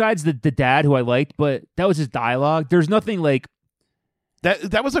loud. Like besides the dad who I liked, but that was his dialogue. There's nothing like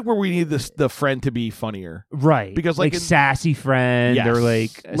that was like where we needed the friend to be funnier, right? Because like sassy friend or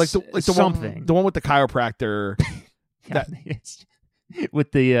like the something. The one with the chiropractor.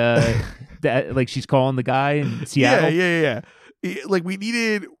 With the that like she's calling the guy in Seattle. Yeah. Like we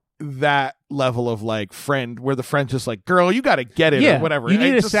needed that level of like friend where the friend's just like, girl, you got to get it or whatever. You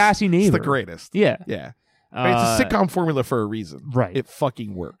need a sassy neighbor. It's the greatest. Yeah. It's a sitcom formula for a reason. Right. It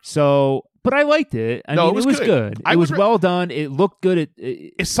fucking works. So, but I liked it. I mean, it was good. It was well done. It looked good.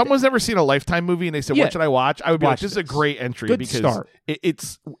 If someone's never seen a Lifetime movie and they said, what should I watch? I would be like, this is a great entry good because start.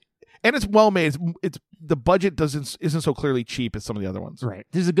 It's well made. It's the budget isn't so clearly cheap as some of the other ones. Right.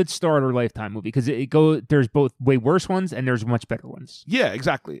 This is a good Starter Lifetime movie because there's both way worse ones and there's much better ones. Yeah,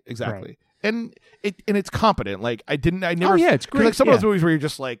 exactly. Right. And it's competent. Like I never. Oh yeah, it's great. Like some of those movies where you're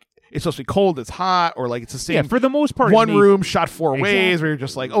just like, it's supposed to be cold, it's hot, or like it's the same. Yeah, for the most part, one room shot 4 ways, where you're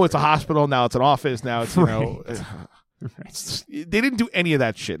just like, oh, it's a hospital, now it's an office, now it's they didn't do any of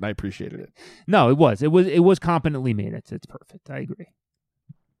that shit, and I appreciated it. No, it was competently made. It's perfect. I agree.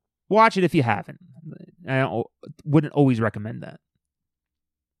 Watch it if you haven't. I wouldn't always recommend that.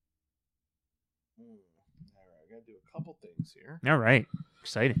 All right, I gotta do a couple things here. All right,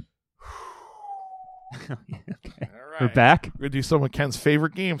 exciting. Okay. All right, we're back. We're gonna do some of Ken's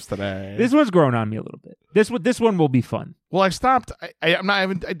favorite games today. This one's grown on me a little bit. This one will be fun. Well, I stopped. I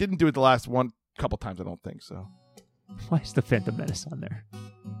didn't do it the last couple times. I don't think so. Why is the Phantom Menace on there?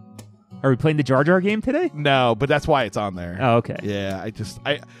 Are we playing the Jar Jar game today? No, but that's why it's on there. Oh, okay. Yeah, I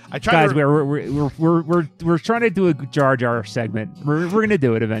tried. Guys, we're trying to do a Jar Jar segment. We're gonna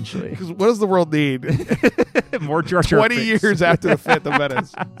do it eventually. Because what does the world need? More Jar Jar. 20 years after the Phantom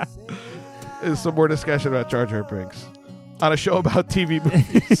Menace, is some more discussion about Jar Jar Binks on a show about TV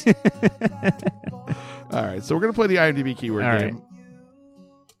movies. All right, so we're gonna play the IMDb keyword game.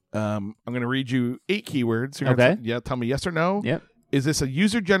 I'm gonna read you 8 keywords. You're gonna tell me yes or no. Yep. Is this a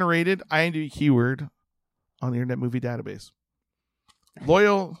user-generated IMDb keyword on the Internet Movie Database?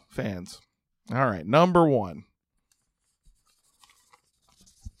 Loyal fans. All right, number 1.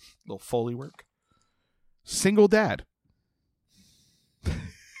 Little Foley work. Single dad.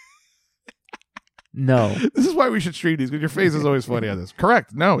 No. This is why we should stream these, because your face is always funny on this.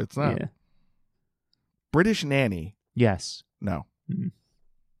 Correct. No, it's not. Yeah. British nanny. Yes. No. Mm-hmm.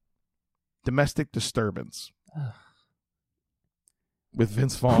 Domestic disturbance. With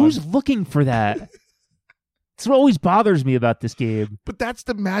Vince Vaughn. Who's looking for that? It's what always bothers me about this game. But that's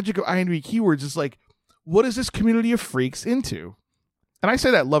the magic of IMDb keywords. Is like, what is this community of freaks into? And I say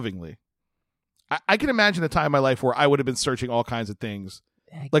that lovingly. I can imagine a time in my life where I would have been searching all kinds of things.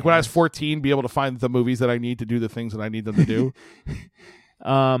 Like when I was 14, be able to find the movies that I need to do the things that I need them to do.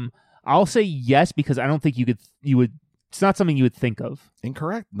 I'll say yes because I don't think you would. It's not something you would think of.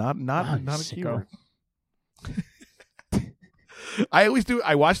 Incorrect. Not a keyword. I always do.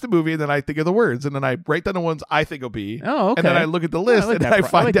 I watch the movie and then I think of the words and then I write down the ones I think will be. Oh, okay. And then I look at the list and I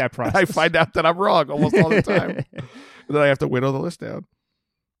find out that I'm wrong almost all the time. And then I have to whittle the list down.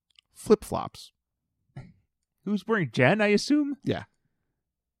 Flip flops. Who's wearing Jen? I assume. Yeah.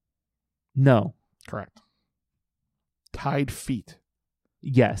 No. Correct. Tied feet.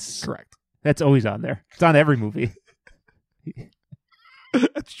 Yes. Correct. That's always on there. It's on every movie.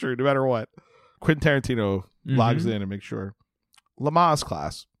 That's true. No matter what. Quentin Tarantino logs in and makes sure. Lamaze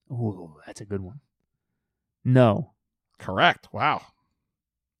class. Ooh, that's a good one. No. Correct. Wow.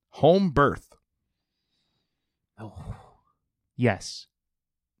 Home birth. Oh. Yes.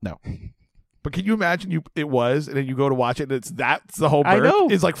 No. But can you imagine it was, and then you go to watch it, and that's the home birth? I know.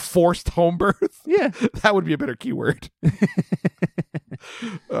 It's like forced home birth? Yeah. That would be a better keyword.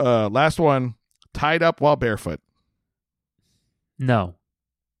 Last one. Tied up while barefoot. No.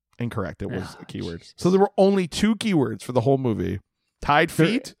 Incorrect. It was a keyword. Jesus. So there were only 2 keywords for the whole movie. Tied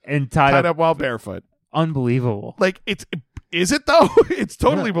feet and tied up while barefoot. Unbelievable. Like, is it though? It's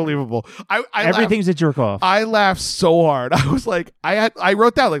totally believable. Everything's a jerk off. I laughed so hard. I was like, I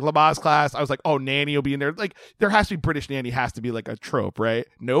wrote down like Lamaze class. I was like, oh, nanny will be in there. Like, there has to be British nanny has to be like a trope, right?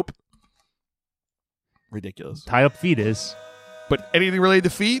 Nope. Ridiculous. Tie up feet is. But anything related to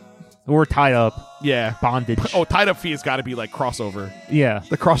feet? Or tie up. Yeah. Bondage. Oh, tied up feet has got to be like crossover. Yeah.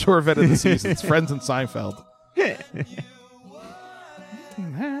 The crossover event of the season. It's Friends and Seinfeld.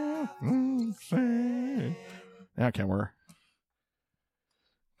 Okay, we're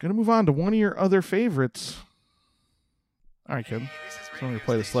gonna move on to one of your other favorites. All right, kid. So I'm gonna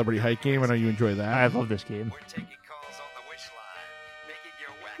play the celebrity hike game. I know you enjoy that. I love this game.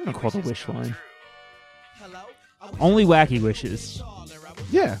 I'm gonna call it the wish line. Only wacky wishes.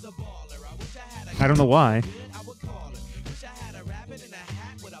 Yeah. I don't know why.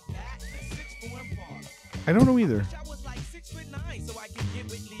 I don't know either.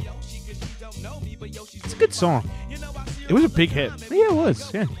 It's a good song. It was a big hit. Yeah, it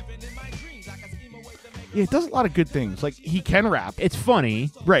was. Yeah. Yeah, it does a lot of good things. Like, he can rap. It's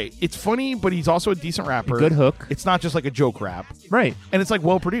funny. Right. It's funny, but he's also a decent rapper. A good hook. It's not just like a joke rap. Right. And it's like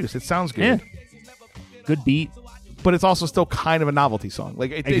well produced. It sounds good. Yeah. Good beat. But it's also still kind of a novelty song.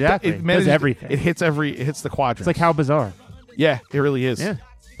 Like exactly. It manages, does everything. It hits the quadrant. It's like How Bizarre. Yeah, it really is. Yeah.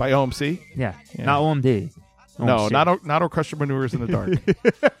 By OMC? Yeah. Not OMD. No, not Orchestra Maneuvers in the Dark.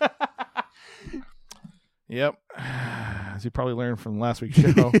 Yep. As you probably learned from last week's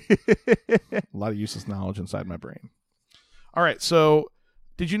show, a lot of useless knowledge inside my brain. All right, so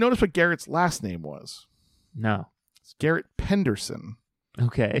did you notice what Garrett's last name was? No. It's Garrett Penderson.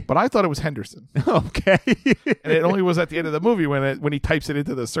 Okay. But I thought it was Henderson. Okay. And it only was at the end of the movie when he types it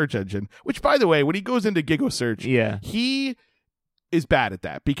into the search engine, which, by the way, when he goes into Gigo Search, he is bad at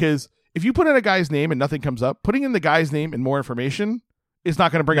that because if you put in a guy's name and nothing comes up, putting in the guy's name and more information is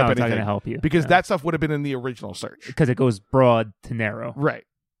not going to bring up anything. It's not going to help you. Because that stuff would have been in the original search. Because it goes broad to narrow. Right.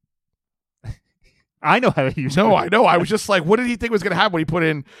 I know how you No, I know. I was just like, what did he think was going to happen when he put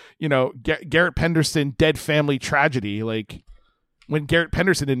in, Garrett Penderson, dead family tragedy? Like, when Garrett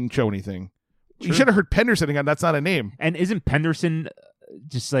Penderson didn't show anything. True. You should have heard Penderson again. That's not a name. And isn't Penderson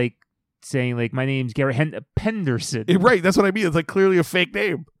just like saying, like, my name's Garrett Penderson? Right. That's what I mean. It's like clearly a fake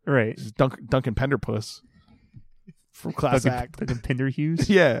name. Right. It's Duncan Penderpuss from Class Act. Duncan Penderhughes?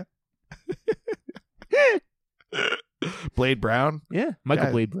 Yeah. Blade Brown? Yeah.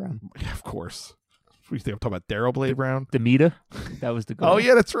 Michael Blade Brown. Yeah, of course. We think I'm talking about Daryl Blade Brown. Demeter. That was the goal. Oh,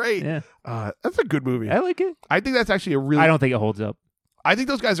 yeah, that's right. Yeah. That's a good movie. I like it. I think that's actually a really... I don't think it holds up. I think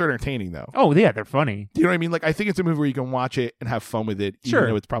those guys are entertaining, though. Oh, yeah, they're funny. Do you know what I mean? Like, I think it's a movie where you can watch it and have fun with it, even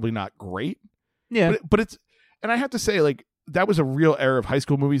though it's probably not great. Yeah. But it's... And I have to say, like, that was a real era of high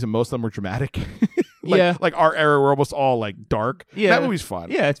school movies, and most of them were dramatic. Like our era were almost all, like, dark. Yeah. That movie's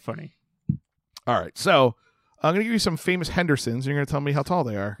fun. Yeah, it's funny. All right, so I'm going to give you some famous Hendersons, and you're going to tell me how tall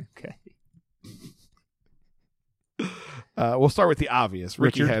they are. Okay. We'll start with the obvious.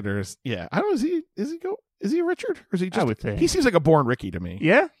 Ricky Richard? Henderson. Yeah. I don't know. Is he a Richard? Or is he just... I would think. He seems like a born Ricky to me.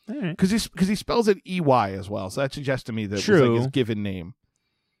 Yeah? All right. Because he spells it E-Y as well. So that suggests to me that it was like his given name.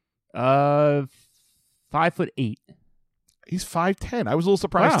 5'8". He's 5'10". I was a little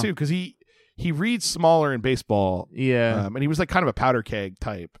surprised too because he reads smaller in baseball. Yeah. And he was like kind of a powder keg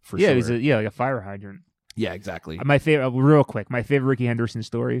type for sure. Yeah, he was like a fire hydrant. Yeah, exactly. My favorite, real quick, my favorite Ricky Henderson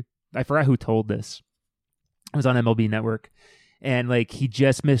story. I forgot who told this. It was on MLB Network, and like he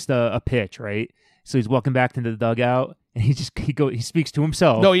just missed a pitch, right? So he's walking back to the dugout, and he speaks to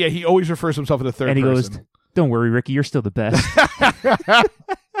himself. No, yeah, he always refers to himself in the third person. And he goes, "Don't worry, Ricky, you're still the best."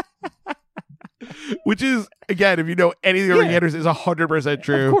 Which is, again, if you know anything of Ricky Henderson, is 100%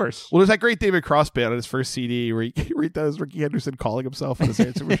 true. Of course. Well, there's that great David Cross band on his first CD where he does Ricky Henderson calling himself on his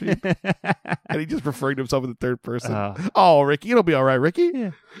answer machine. And he just referring to himself in the third person. Oh, Ricky, it'll be all right, Ricky.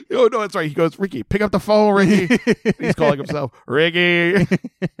 Yeah. Oh, no, that's right. He goes, Ricky, pick up the phone, Ricky. He's calling himself, Ricky.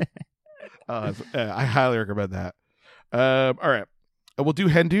 I highly recommend that. All right. We'll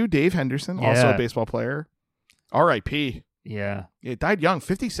do Dave Henderson, also a baseball player. R.I.P. Yeah. He died young,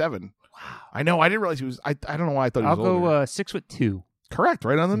 57. Wow. I know. I didn't realize he was. I don't know why I thought he was older. I'll go 6'2". Correct.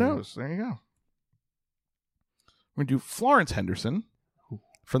 Right on the nose. There you go. We're going to do Florence Henderson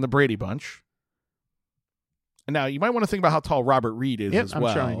from the Brady Bunch. And now you might want to think about how tall Robert Reed is as well.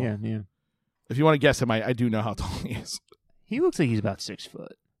 I'm trying. Yeah. If you want to guess him, I do know how tall he is. He looks like he's about 6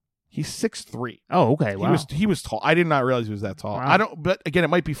 foot. He's 6'3". Oh, okay. Wow. He was tall. I did not realize he was that tall. Wow. But again, it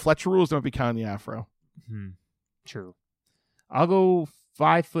might be Fletcher rules. It might be counting the afro. True. I'll go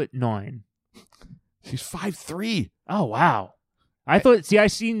 5'9". She's 5'3". Oh, wow. I thought, see,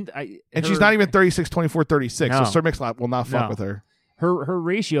 and she's not even 36, 24, 36. No. So Sir Mix-a-Lot will not fuck with her. Her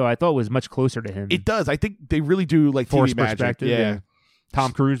ratio, I thought, was much closer to him. It does. I think they really do like Force TV magic. perspective. Yeah.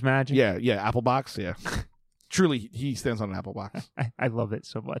 Tom Cruise magic. Yeah. Apple box. Yeah. Truly, he stands on an apple box. I love it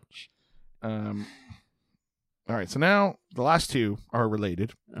so much. All right. So now the last two are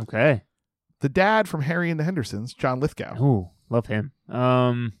related. Okay. The dad from Harry and the Hendersons, John Lithgow. Oh, love him.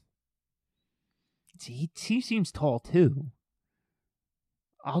 He seems tall too.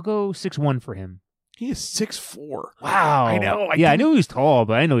 I'll go 6'1" for him. He is 6'4". Wow. I know. I knew he was tall,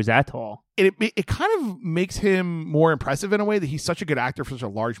 but I didn't know he's that tall. It kind of makes him more impressive in a way that he's such a good actor for such a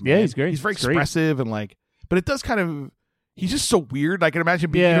large man. Yeah, he's great. He's very expressive and but it does kind of. He's just so weird. I can imagine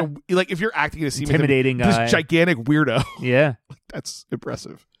being, like if you're acting in a scene intimidating with him, guy. This gigantic weirdo. Yeah, that's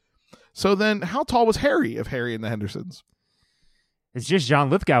impressive. So then, how tall was Harry of Harry and the Hendersons? It's just John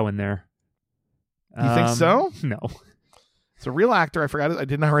Lithgow in there. You think so? No. It's a real actor. I forgot it. I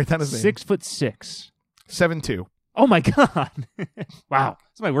did not write down his name. 6'6". 7'2". Oh my god! Wow,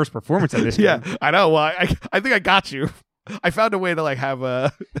 that's my worst performance of this game. Yeah, I know. Well, I think I got you. I found a way to have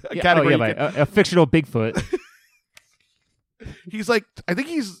a category. A fictional Bigfoot. He's like, I think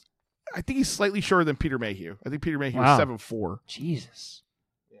he's slightly shorter than Peter Mayhew. I think Peter Mayhew is 7'4". Jesus.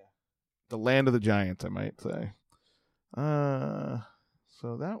 Yeah. The land of the giants, I might say. So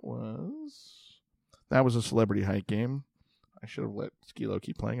that was a celebrity height game. I should have let Skilo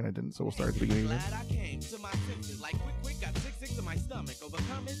keep playing, and I didn't, so we'll start at the beginning again.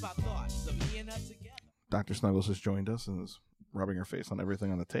 Dr. Snuggles has joined us and is rubbing her face on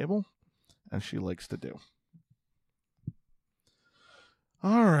everything on the table, as she likes to do.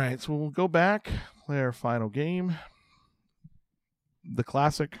 All right, so we'll go back, play our final game. The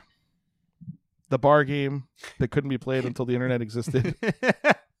classic. The bar game that couldn't be played until the internet existed.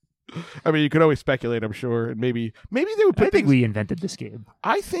 I mean, you could always speculate, I'm sure, and maybe they would put. I think we invented this game.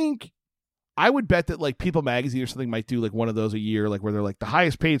 I would bet that People Magazine or something might do one of those a year, where they're the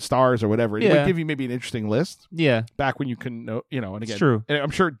highest paid stars or whatever. It would give you maybe an interesting list. Yeah, back when you couldn't know, and again, it's true. And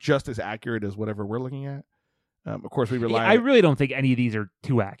I'm sure just as accurate as whatever we're looking at. Of course, we rely. I really don't think any of these are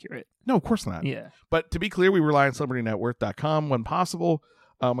too accurate. No, of course not. Yeah, but to be clear, we rely on CelebrityNetWorth.com when possible.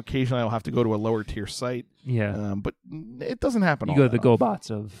 Occasionally, I'll have to go to a lower tier site. Yeah, but it doesn't happen. You go to the GoBots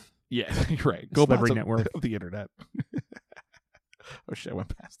of. Yeah, you're right. Celebrity Network of the internet. Oh shit, I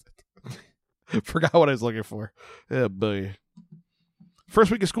went past it. Forgot what I was looking for. Oh boy.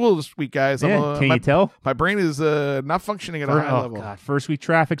 First week of school this week, guys. Yeah, can you tell? My brain is not functioning at a high level. God, first week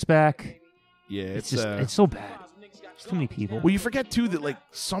traffic's back. Yeah, it's so bad. There's too many people. Well, you forget too that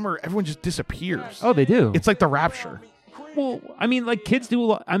summer, everyone just disappears. Oh, they do. It's like the rapture. Well, I mean, kids do a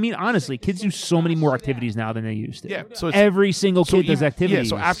lot. I mean, honestly, kids do so many more activities now than they used to. Yeah, so every single kid does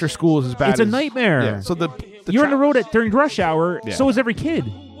activities. Yeah, so after school is as bad. It's a nightmare. Yeah, so you're on the road during rush hour. Yeah. So is every kid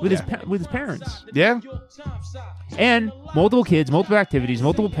with his parents. Yeah. And multiple kids, multiple activities,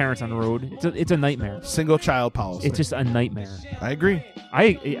 multiple parents on the road. It's a nightmare. Single child policy. It's just a nightmare. I agree.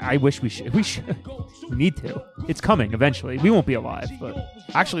 I wish we should. We need to. It's coming eventually. We won't be alive, but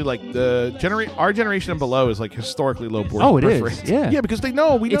actually, our generation and below is historically low birth rate. Is. Yeah. Yeah, because they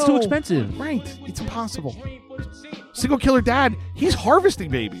know it's too expensive. Right. It's impossible. Single killer dad. He's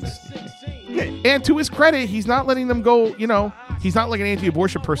harvesting babies. And to his credit, he's not letting them go. He's not like an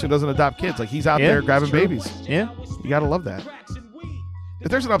anti-abortion person who doesn't adopt kids. He's out there grabbing babies. Yeah. You gotta love that. If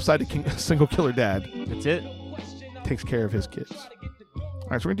there's an upside to single killer dad, That's it. takes care of his kids. All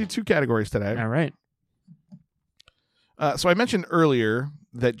right, so we're going to do 2 categories today. All right. So I mentioned earlier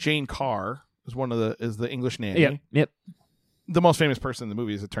that Jane Carr is the English nanny. Yep. The most famous person in the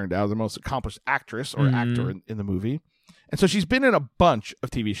movie, as it turned out, the most accomplished actress or actor in the movie. And so she's been in a bunch of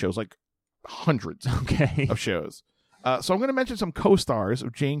TV shows, like hundreds of shows. So I'm going to mention some co-stars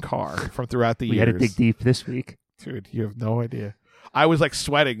of Jane Carr from throughout the years. We had to dig deep this week. Dude, you have no idea. I was like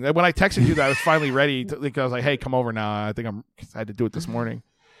sweating. When I texted you that I was finally ready, I was like, hey, come over now. I had to do it this morning.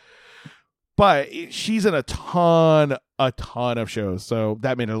 But she's in a ton of shows. So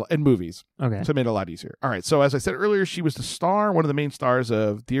that made it, and movies. Okay. So it made it a lot easier. All right. So as I said earlier, she was one of the main stars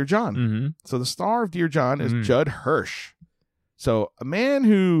of Dear John. Mm-hmm. So the star of Dear John is Judd Hirsch. So a man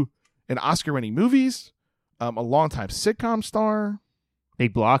who, in Oscar-winning movies, a longtime sitcom star.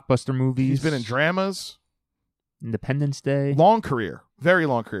 Big blockbuster movies. He's been in dramas. Independence Day. Long career. Very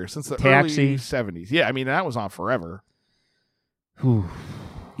long career. Since the Taxi. early 70s. Yeah, I mean, that was on forever. Whew.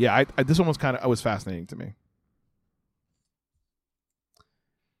 Yeah, this one was fascinating to me.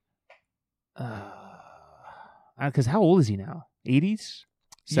 Because how old is he now? 80s?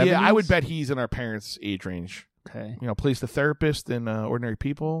 70s? Yeah, I would bet he's in our parents' age range. Okay. You know, plays the therapist in Ordinary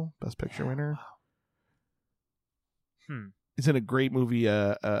People, Best Picture winner. He's in a great movie,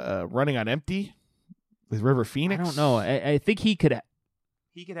 Running on Empty, with River Phoenix. I don't know. I think he could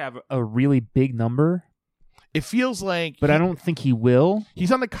have a really big number. It feels like, but I don't think he will.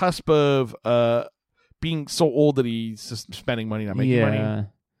 He's on the cusp of being so old that he's just spending money, not making money.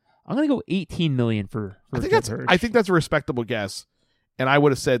 I'm gonna go 18 million for I think that's a respectable guess, and I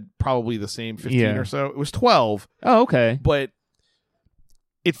would have said probably the same 15 or so. It was 12. Oh, okay. But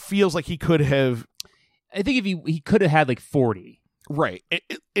it feels like he could have. I think if he could have had like 40. Right.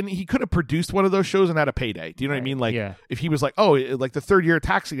 And he could have produced one of those shows and had a payday. Do you know what I mean? Like, if he was like, like the third year of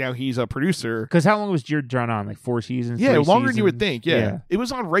Taxi, now he's a producer. Because how long was Dear John on? Like 4 seasons? Yeah, longer than you would seasons? think. Yeah. It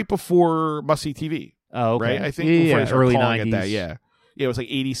was on right before Must See TV. Oh, okay. Right? I think early 90s. That, yeah. Yeah, it was like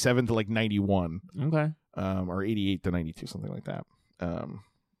 87 to like 91. Okay. Or 88 to 92, something like that.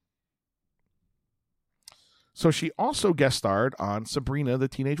 So she also guest starred on Sabrina the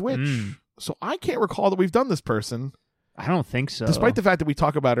Teenage Witch. So I can't recall that we've done this person. I don't think so. Despite the fact that we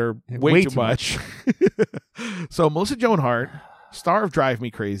talk about her way too much. So Melissa Joan Hart, star of Drive Me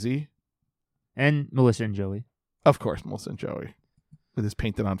Crazy. And Melissa and Joey. Of course, Melissa and Joey. With his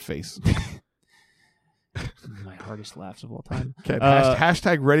painted on face. My hardest laughs of all time. Okay,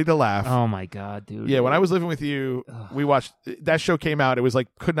 hashtag ready to laugh. Oh my God, dude. Yeah, when I was living with you, we watched, that show came out. It was like,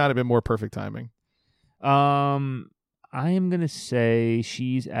 could not have been more perfect timing. I am going to say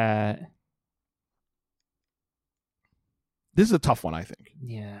she's at... This is a tough one, I think.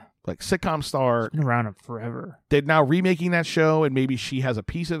 Yeah. Like sitcom star. She's been around forever. They're now remaking that show, and maybe she has a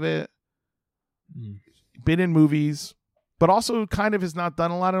piece of it. Been in movies, but also kind of has not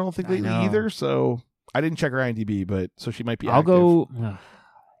done a lot, I don't think, lately either. So I didn't check her IMDb, but so she might be active. I'll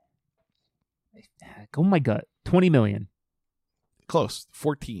go my gut. 20 million. Close.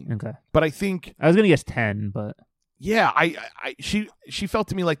 14. Okay. But I think I was going to guess 10, but yeah, she felt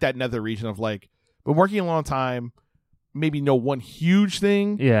to me like that nether region of like, been working a long time, maybe no one huge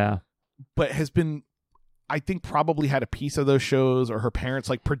thing. Yeah. But has been, I think, probably had a piece of those shows, or her parents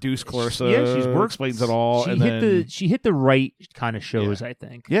like produced Clarissa. Yeah, she's worked. Explains it all. She hit the right kind of shows, I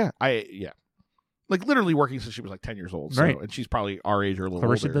think. Yeah. Like literally working since she was like 10 years old. So, right. And she's probably our age or a little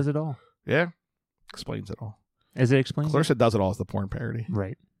Clarissa older. does it all. Yeah. Explains it all. As it explains Clarissa does it all as the porn parody.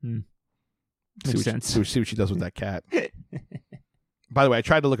 Right. Makes sense. See what she does with that cat. By the way, I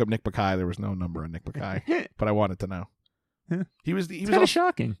tried to look up Nick Bakay. There was no number on Nick Bakay, but I wanted to know. He was kind of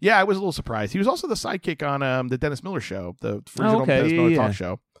shocking. Yeah, I was a little surprised. He was also the sidekick on the Dennis Miller Show, the original Dennis Miller talk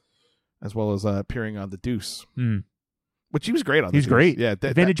show, as well as appearing on The Deuce, which he was great on. He's great. Yeah,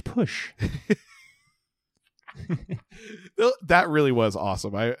 Advantage push. That really was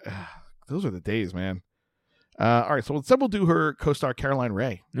awesome. Those are the days, man. All right, so instead we'll do her co-star Caroline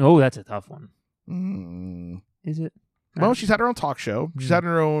Rhea. Oh, that's a tough one. Is it? Well, she's had her own talk show. She's had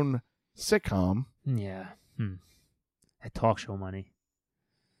her own sitcom. Yeah. That talk show money.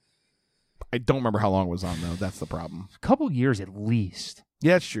 I don't remember how long it was on, though. That's the problem. A couple years at least.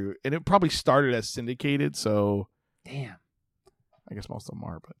 Yeah, it's true. And it probably started as syndicated, so... Damn. I guess most of them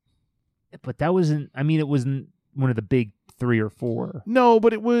are, but... But that wasn't... I mean, it wasn't one of the big 3 or 4. No,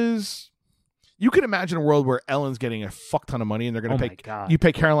 but it was... You can imagine a world where Ellen's getting a fuck ton of money, and they're going to pay. God. You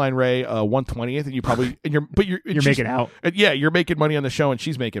pay Caroline Rhea 1/20th, and you probably you're making out. Yeah, you're making money on the show, and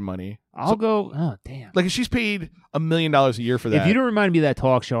she's making money. I'll go. Oh damn! Like if she's paid $1 million a year for that. If you don't remind me of that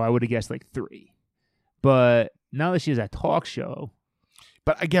talk show, I would have guessed like 3. But now that she has that talk show,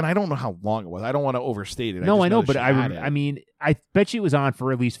 But again, I don't know how long it was. I don't want to overstate it. No, I know, that but she I had it. mean, I bet she was on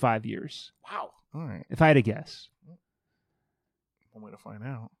for at least 5 years. Wow. All right. If I had to guess. One way to find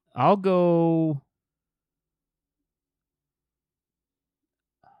out. I'll go...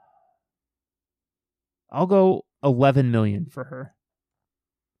 $11 million for her.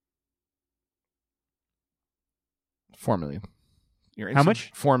 4 million. How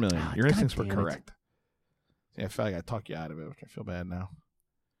much? 4 million. Your God instincts were damn it. correct. Yeah, I feel like I talked you out of it, which I feel bad now.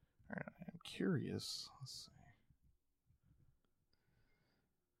 All right, I'm curious. Let's see.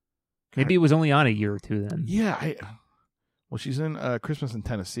 Maybe it was only on a year or two then. Yeah, well, she's in Christmas in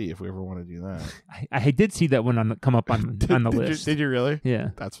Tennessee. If we ever want to do that, I did see that one come up on the list. Did you really? Yeah,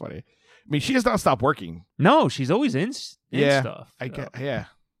 that's funny. I mean, she has not stopped working. No, she's always in stuff. Yeah.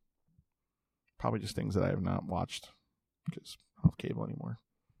 Probably just things that I have not watched because I don't have cable anymore.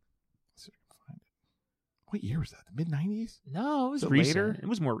 Let's see if I can find it. What year was that? The mid-90s? No, it was recent. later. It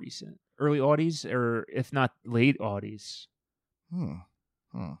was more recent. Early aughties, or if not late aughties.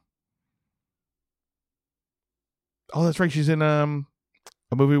 Oh, that's right. She's in a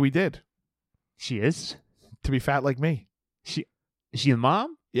movie we did. She is? To Be Fat Like Me. Is she the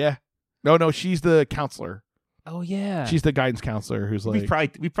mom? Yeah. No, she's the counselor. Oh yeah. She's the guidance counselor who's like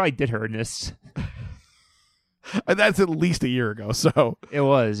we probably did her in this. And that's at least a year ago, so it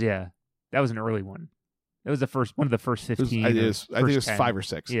was, yeah. That was an early one. That was the first one of the first 15. I think it was 10. 5 or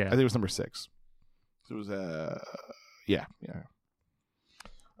 6. Yeah. I think it was number 6. So it was yeah.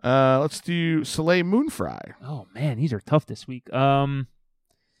 Let's do Soleil Moonfry. Oh man, these are tough this week. I'm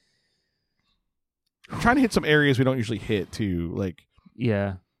trying to hit some areas we don't usually hit too, like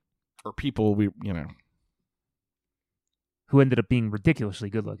yeah, or people we who ended up being ridiculously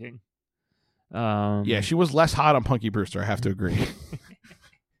good looking. Yeah, she was less hot on Punky Brewster. I have to agree.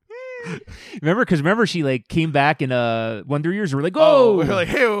 Remember she like came back in Wonder Years. We're like, we're like,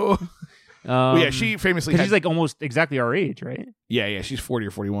 hey. Well, yeah, she famously she's like almost exactly our age, right? Yeah, she's 40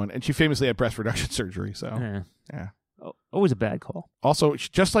 or 41, and she famously had breast reduction surgery. So yeah. Always a bad call. Also,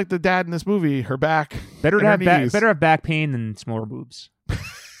 just like the dad in this movie, her back better have back pain than smaller boobs.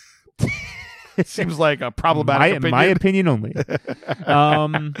 Seems like a problematic opinion. My opinion only.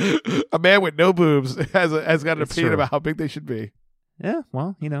 A man with no boobs has got an opinion about how big they should be. Yeah,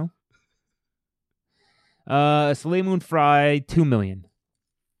 well, Soleil Moon Fry, $2 million.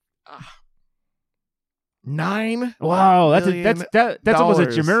 9. Wow, that's almost a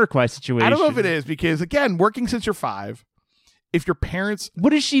Jamiroquai situation. I don't know if it is because again, working since you're 5. If your parents,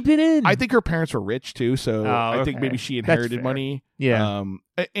 what has she been in? I think her parents were rich too, so I think maybe she inherited money. Yeah,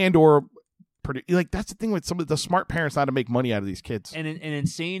 and or pretty like that's the thing with some of the smart parents not to make money out of these kids. And an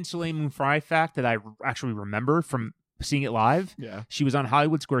insane Soleil Moon Fry fact that I actually remember from seeing it live. Yeah, she was on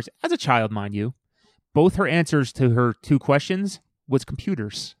Hollywood Squares as a child, mind you. Both her answers to her 2 questions was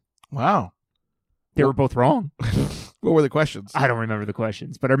computers. Wow. They were both wrong. What were the questions? I don't remember the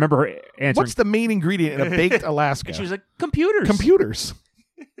questions, but I remember her answering. What's the main ingredient in a baked Alaska? And she was like, computers. Computers.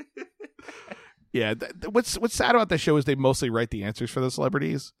 Yeah. What's sad about that show is they mostly write the answers for the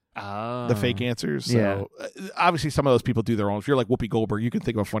celebrities. The fake answers. So obviously some of those people do their own. If you're like Whoopi Goldberg, you can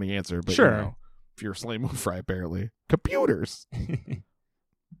think of a funny answer. But sure. If you're Soleil Moon Fry, apparently. Computers.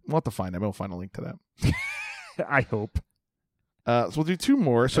 We'll have to find them. We'll find a link to that. I hope. So we'll do 2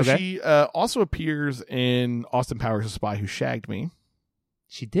 more. So okay. she also appears in Austin Powers' The Spy Who Shagged Me.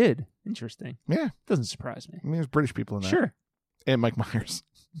 She did. Interesting. Yeah. Doesn't surprise me. I mean, there's British people in that. Sure. And Mike Myers.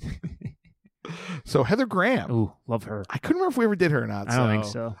 So Heather Graham. Ooh, love her. I couldn't remember if we ever did her or not. I don't think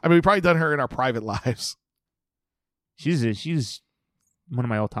so. I mean, we probably done her in our private lives. She's one of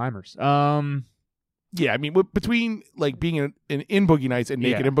my all-timers. Yeah, I mean, between like being in Boogie Nights and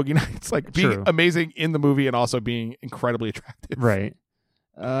naked in Boogie Nights, like being amazing in the movie and also being incredibly attractive. Right.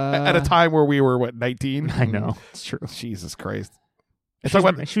 At a time where we were, 19? I know. It's true. Jesus Christ.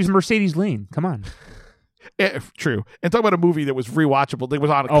 She was Mercedes Lane. Come on. True. And talk about a movie that was rewatchable. That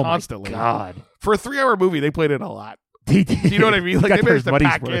was on constantly. My God. For a 3-hour movie, they played it a lot. Do you know what I mean? Like they managed to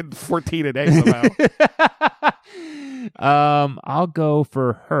pack in 14 a day somehow. I'll go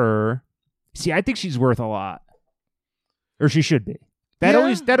for her. See, I think she's worth a lot, or she should be. That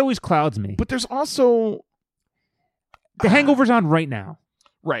always clouds me. But there's also The Hangover's on right now,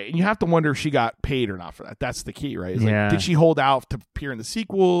 right? And you have to wonder if she got paid or not for that. That's the key, right? It's yeah. Like, did she hold out to appear in the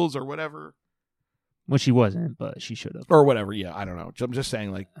sequels or whatever? Well, she wasn't, but she should have, or whatever. Yeah, I don't know. I'm just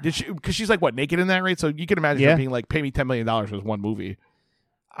saying, like, did she? Because she's like naked in that, right? So you can imagine her being like, "Pay me $10 million for this one movie."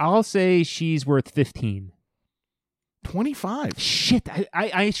 I'll say she's worth 15. 25. Shit,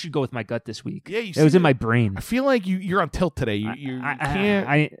 I should go with my gut this week. Yeah, it was in my brain. I feel like you're on tilt today. You can't.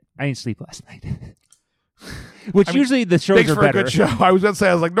 I didn't sleep last night. Which usually the shows thanks are for better. a good show. I was going to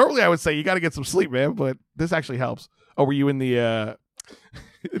say, normally I would say you got to get some sleep, man, but this actually helps. Oh, were you in the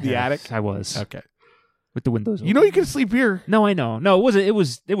attic? I was. Okay. With the windows open. You know you can sleep here. No, I know. No, it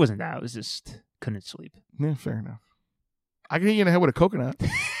wasn't that. It was just couldn't sleep. Yeah, fair enough. I can hit you in the head with a coconut.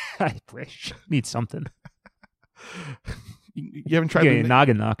 I wish. Need something. You haven't tried a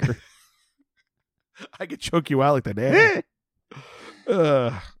noggin knocker. I could choke you out like that.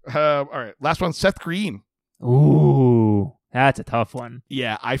 All right. Last one, Seth Green. Ooh, that's a tough one.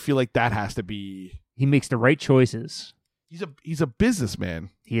 Yeah, I feel like that has to be. He makes the right choices. He's a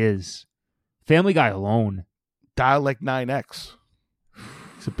businessman. He is. Family Guy alone. Dialect 9X.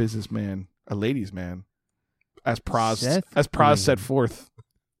 He's a businessman, a ladies' man, as Praz set forth.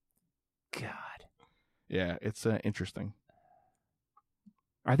 God. Yeah, it's interesting.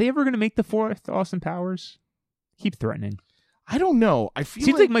 Are they ever going to make the fourth Austin Powers? Keep threatening. I don't know. I feel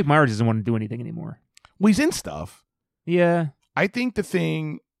seems like Mike Myers doesn't want to do anything anymore. Well, he's in stuff. Yeah. I think the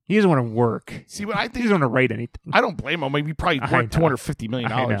thing. He doesn't want to work. See, what I think. He doesn't want to write anything. I don't blame him. I mean, he probably worked $250 million.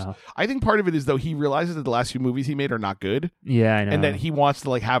 I think part of it is, though, he realizes that the last few movies he made are not good. Yeah, I know. And that he wants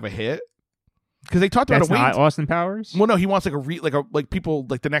to have a hit. Because they talked about not Austin Powers? Well, no, he wants people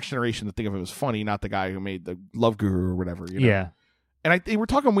like the next generation to think of him as funny, not the guy who made the Love Guru or whatever. You know? Yeah. And they were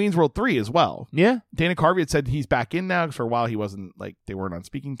talking Wayne's World 3 as well. Yeah. Dana Carvey had said he's back in now because for a while he wasn't they weren't on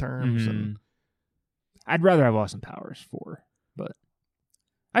speaking terms. And I'd rather have Austin Powers 4, but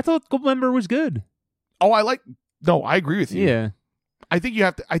I thought Goldmember was good. Oh, I agree with you. Yeah. I think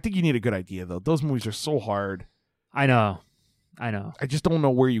you need a good idea though. Those movies are so hard. I know. I just don't know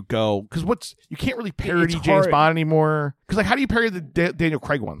where you go because you can't really parody James Bond anymore. Because how do you parody the Daniel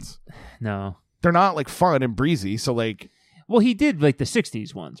Craig ones? No, they're not fun and breezy. So well, he did the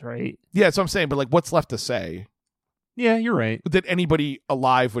 '60s ones, right? Yeah, that's what I'm saying. But what's left to say? Yeah, you're right. That anybody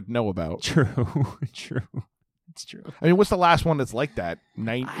alive would know about. True. It's true. I mean, what's the last one that's like that?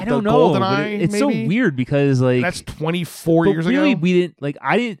 I don't know. GoldenEye, it's so weird because that's 24 years really, ago. We didn't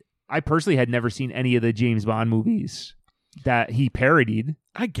I personally had never seen any of the James Bond movies that he parodied.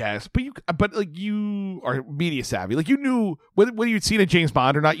 I guess, but you are media savvy. You knew whether you'd seen a James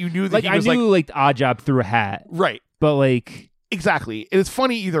Bond or not. You knew that he was Odd Job through a hat, right? But exactly, and it's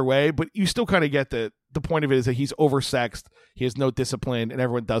funny either way. But you still kind of get the point of it is that he's oversexed. He has no discipline, and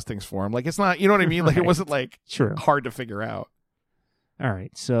everyone does things for him. It's not, you know what I mean? It wasn't hard to figure out. All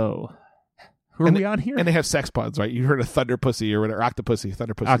right, so who are we on here? And they have sex puns, right? You heard of Thunder Pussy or whatever, Octopussy.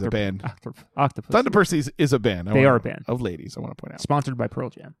 Thunder Pussy is a band. Octopus. Thunder Pussy is a band. They are a band of ladies. I want to point out, sponsored by Pearl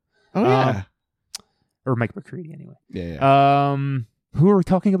Jam. Oh yeah, or Mike McCready anyway. Yeah. Who are we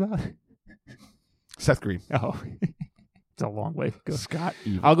talking about? Seth Green. Oh, it's a long way to go. Scott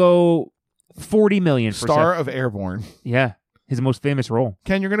Evil. I'll go $40 million for Star of Airborne. Yeah, his most famous role.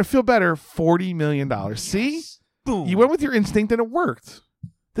 Ken, you're gonna feel better. $40 million. Yes. See, boom. You went with your instinct and it worked.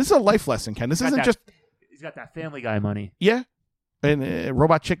 This is a life lesson, Ken. This isn't just. He's got that Family Guy money. Yeah, and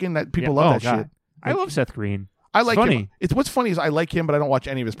Robot Chicken. That people love that shit. I love Seth Green. I like funny. him. What's funny is I like him, but I don't watch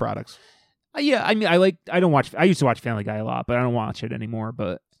any of his products. Yeah, I mean, I don't watch. I used to watch Family Guy a lot, but I don't watch it anymore.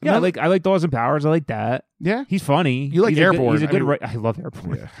 But yeah, I like Dawson Powers. I like that. Yeah, he's funny. You like Airborne? He's a good. I love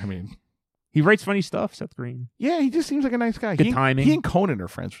Airborne. Yeah, I mean, he writes funny stuff. Seth Green. Yeah, he just seems like a nice guy. Good timing. He and Conan are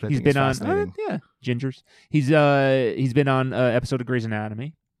friends. Which I think been is fascinating. on. Gingers. He's been on an episode of Grey's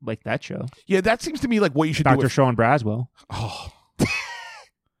Anatomy, like that show. Yeah, that seems to me like what you should do. Dr. Sean Braswell. Oh.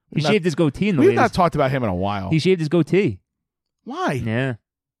 He shaved his goatee in the We've not talked about him in a while. He shaved his goatee. Why? Yeah.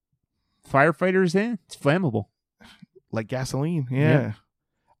 Firefighters, it's flammable. Like gasoline. Yeah.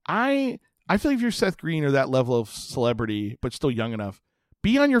 I feel like if you're Seth Green or that level of celebrity, but still young enough,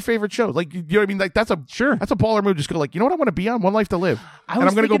 be on your favorite show. You know what I mean? That's a baller move. Just go you know what I want to be on? One Life to Live. I'm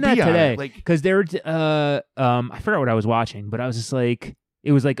going to go be today. On it. Because I forgot what I was watching, but I was just it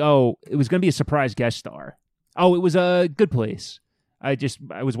was it was going to be a surprise guest star. Oh, it was a Good Place. I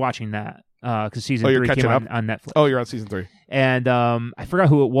was watching that because season 3 came on Netflix. Oh, you're on season 3. And I forgot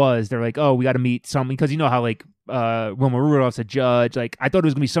who it was. They're like, oh, we got to meet someone because you know how Wilma Rudolph's a judge. I thought it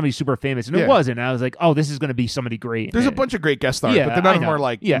was gonna be somebody super famous, and it wasn't. And I was like, oh, this is gonna be somebody great. There's a bunch of great guest stars, but none of them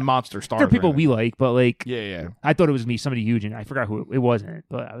are monster stars. They're people we like, but yeah. I thought it was gonna be somebody huge, and I forgot who it wasn't.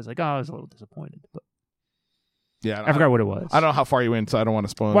 But I was like, oh, I was a little disappointed. But yeah, I forgot what it was. I don't know how far you went, so I don't want to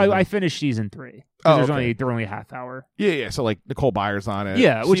spoil. Well, I finished season 3. Oh, they're only a half hour. Yeah. So Nicole Byer's on it.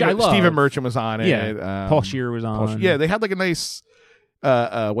 Yeah, which I love. Stephen Merchant was on it. Yeah, Paul Scheer was on. Yeah, they had a nice.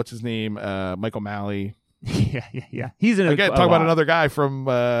 What's his name? Michael Malley. Yeah. He's in again. Talk about another guy from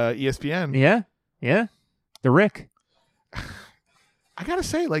ESPN. Yeah. The Rick. I gotta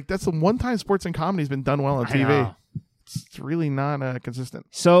say, that's the one time sports and comedy's been done well on TV. It's really not consistent.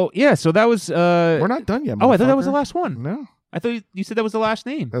 So that was. We're not done yet. Oh, I thought that was the last one. No, I thought you said that was the last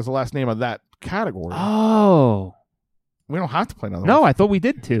name. that was the last name of that category. Oh, we don't have to play another. no, one. I thought we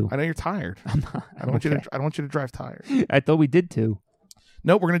did too. I know you're tired. I'm not. I don't want you to. I don't want you to drive tired. I thought we did too.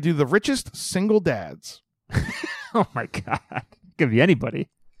 No, we're gonna do the richest single dads. Oh my god, could be anybody.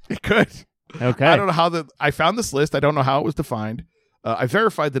 It could. Okay. I don't know how I found this list. I don't know how it was defined. I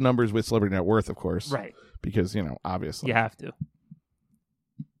verified the numbers with Celebrity Net Worth, of course. Right. Because, obviously. You have to.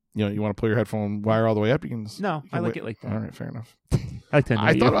 You want to pull your headphone wire all the way up? No, I like it like that. All right, fair enough. I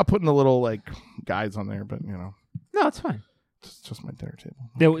thought about putting the little, guides on there, but, No, it's fine. It's just my dinner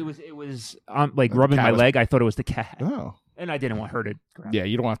table. No, it was rubbing my leg. I thought it was the cat. Oh. And I didn't want her to grab Yeah,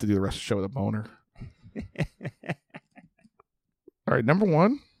 you don't have to do the rest of the show with a boner. All right, number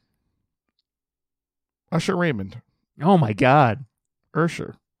 1. Usher Raymond. Oh, my God.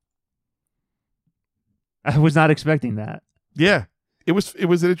 Usher. I was not expecting that. Yeah. It was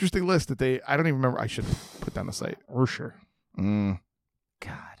an interesting list that I don't even remember. I should put down the site. Usher. God.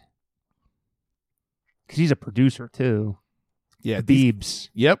 Because he's a producer, too. Yeah. Biebs.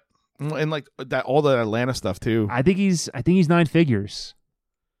 Yep. And that, all the Atlanta stuff, too. I think he's 9 figures.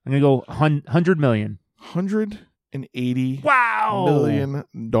 I'm going to go 100 million. $180 million.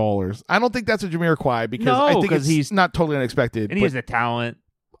 I don't think that's a Jamiroquai because I think he's not totally unexpected. And he has the talent.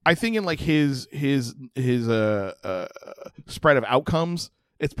 I think in his spread of outcomes,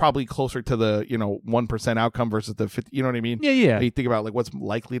 it's probably closer to the 1% outcome versus the 50. You know what I mean? Yeah. You think about what's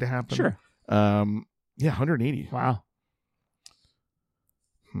likely to happen. Sure. 180. Wow.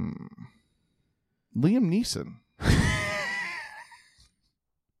 Liam Neeson.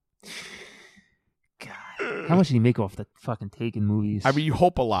 God, how much did he make off the fucking Taken movies? I mean, you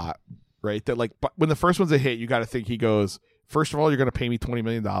hope a lot, right? That when the first one's a hit, you got to think he goes, first of all, you're going to pay me $20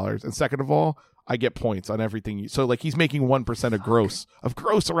 million. And second of all, I get points on everything. So he's making 1% of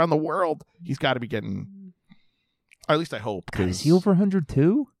gross around the world. He's got to be getting, or at least I hope. God, is he over 100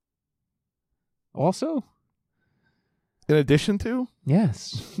 too? Also? In addition to?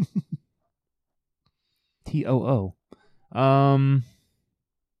 Yes. TOO.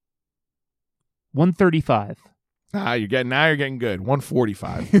 135. You're getting good.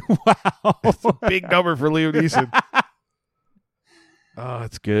 145. Wow. That's a big number for Liam Neeson. Oh,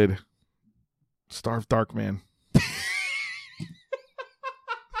 it's good. Star of Darkman.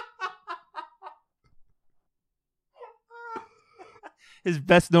 His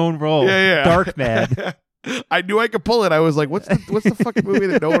best known role. Yeah. Darkman. I knew I could pull it. I was like, what's the fucking movie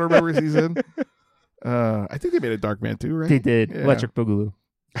that no one remembers he's in? I think they made a Darkman too, right? They did. Yeah. Electric Boogaloo.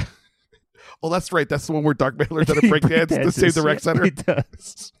 Oh, that's right. That's the one where Darkman learns how to break dance to save the rec center. He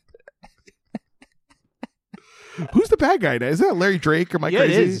does. Who's the bad guy now? Is that Larry Drake or Mike? Yeah,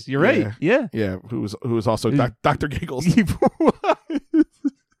 Crazy? it is. You're right. Yeah. Yeah. Who was also Dr. Giggles. He I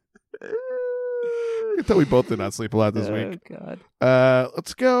can tell we both did not sleep a lot this week. God.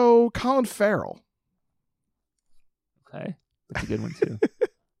 Let's go Colin Farrell. Okay. That's a good one too.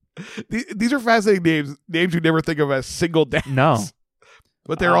 These are fascinating names you never think of as single dads. No.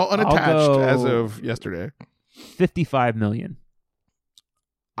 But they're all unattached as of yesterday. 55 million.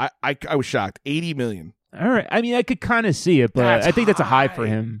 I was shocked. 80 million. All right. I mean, I could kind of see it, but I think that's a high for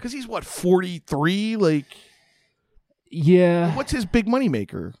him. Because he's 43? Yeah. What's his big money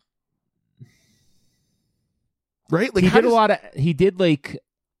maker? Right? He did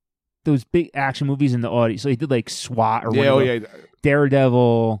those big action movies in the audience. So he did SWAT or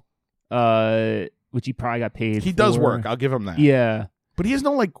Daredevil, which he probably got paid He for. does work. I'll give him that. Yeah. But he has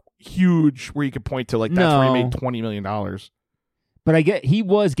no huge where you could point to that's where he made $20 million. But he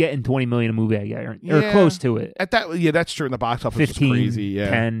was getting $20 million a movie, I guess, or close to it. At that, that's true. In the box office, 15, was crazy. Yeah,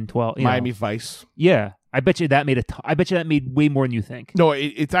 10, 12. Miami Vice. Yeah, I bet you that made way more than you think. No,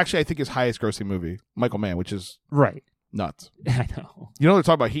 it's actually I think his highest grossing movie, Michael Mann, which is right. Nuts. I know. You know they're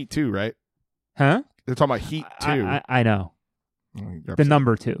talking about Heat 2, right? Huh? They're talking about Heat 2. I know. The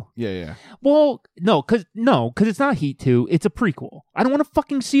number 2. Yeah. Well, no, because it's not Heat 2. It's a prequel. I don't want to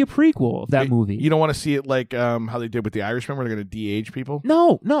fucking see a prequel of that movie. You don't want to see it like how they did with The Irishman, where they're going to de-age people?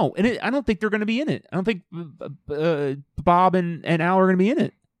 No. And I don't think they're going to be in it. I don't think Bob and Al are going to be in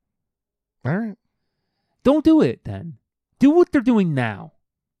it. All right. Don't do it then. Do what they're doing now.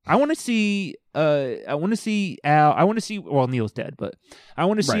 I want to see Al. I want to see. Well, Neil's dead, but I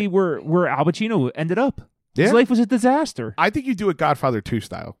want to see where Al Pacino ended up. Yeah. His life was a disaster. I think you do it Godfather 2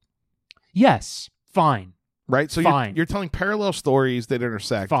 style. Yes, fine. Right, so you're telling parallel stories that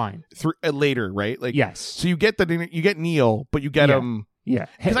intersect. Fine. Through later, right? Yes. So you get Neil, but you get him Yeah.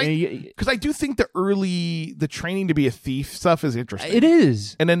 Because I do think the training to be a thief stuff is interesting. It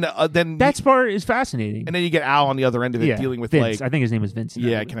is. And then that part is fascinating. And then you get Al on the other end of it dealing with Vince. I think his name is Vince.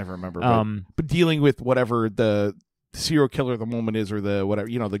 Yeah, I can never remember. But dealing with whatever the serial killer of the moment is, or the whatever,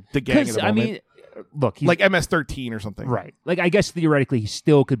 the gang of the moment. I mean, look, like MS-13 or something. Right. Like, I guess theoretically he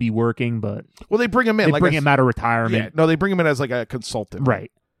still could be working, but they bring him in. They bring him out of retirement. Yeah, no, they bring him in as like a consultant.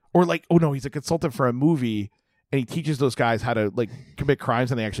 Right. Or like, oh no, he's a consultant for a movie. And he teaches those guys how to like commit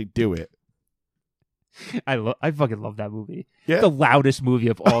crimes, and they actually do it. I fucking love that movie. Yeah. The loudest movie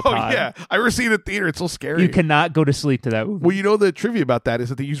of all time. Yeah, I ever seen it in the theater. It's so scary. You cannot go to sleep to that movie. Well, the trivia about that is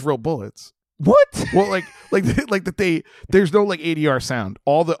that they use real bullets. What? Well, like that there's no like ADR sound.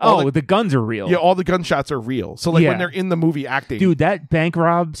 The guns are real. Yeah, all the gunshots are real. So like when they're in the movie acting, dude, that bank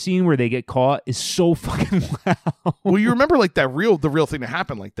rob scene where they get caught is so fucking loud. Well, you remember like the real thing that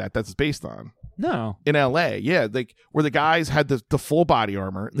happened like that's based on. No. In LA, yeah, like where the guys had the full body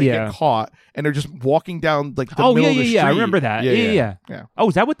armor, they get caught and they're just walking down like the middle of the street. I remember that. Yeah. Oh,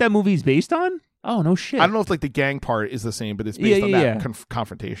 is that what that movie's based on? Oh, no shit. I don't know if like the gang part is the same, but it's based on that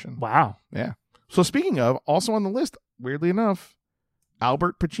confrontation. Wow. Yeah. So speaking of, also on the list, weirdly enough,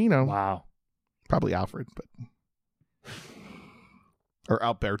 Albert Pacino. Wow. Probably Alfred, but or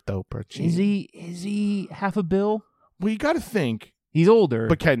Alberto Pacino. Is he half a bill? Well, you got to think. He's older.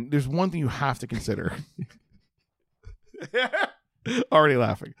 But Ken, there's one thing you have to consider. Already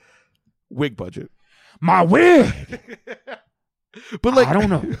laughing. Wig budget. My wig. But like, I don't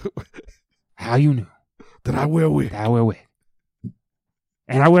know how you knew that I wear wig.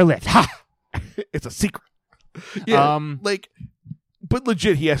 And I wear lips. Ha! It's a secret. Yeah. But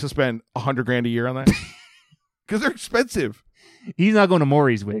legit, he has to spend $100,000 a year on that because they're expensive. He's not going to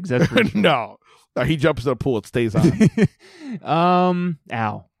Maury's wigs. That's for sure. No, he jumps in the pool. It stays on.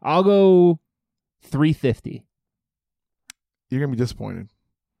 I'll go $350. You're gonna be disappointed.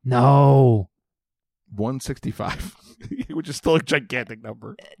 No, $165, which is still a gigantic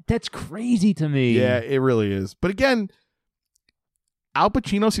number. That's crazy to me. Yeah, it really is. But again, Al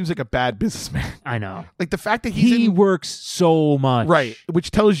Pacino seems like a bad businessman. I know. Like the fact that he works so much. Right.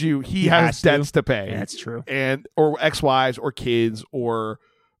 Which tells you he has debts to pay. Yeah, that's true. Or ex-wives or kids or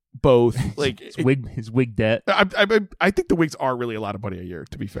both. Like his wig debt. I think the wigs are really a lot of money a year,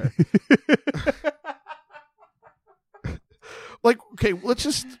 to be fair. Like, okay, let's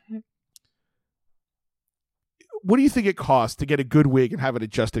just... What do you think it costs to get a good wig and have it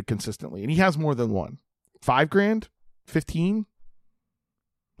adjusted consistently? And he has more than one. $5,000? $15,000?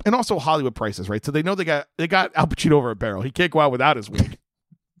 And also Hollywood prices, right? So they know they got Al Pacino over a barrel. He can't go out without his wig.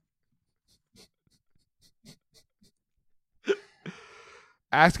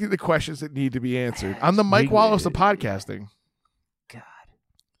 Asking the questions that need to be answered. I'm the Mike Wallace of podcasting. God.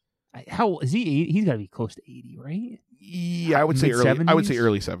 How is he? He's got to be close to 80, right? Yeah, I would say early 70s? I would say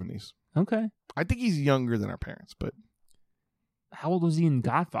early 70s. Okay. I think he's younger than our parents, but how old was he in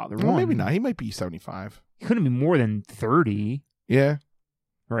Godfather? Well, maybe not. He might be 75. He couldn't be more than 30. Yeah.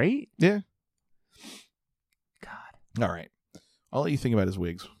 Right? Yeah. God. All right. I'll let you think about his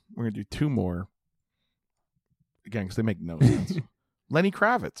wigs. We're going to do two more. Again, because they make no sense. Lenny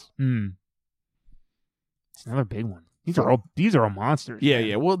Kravitz. It's another big one. These are all monsters. Yeah, man.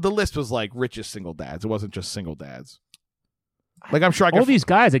 Yeah. Well, the list was like richest single dads. It wasn't just single dads. Like I'm sure I could all these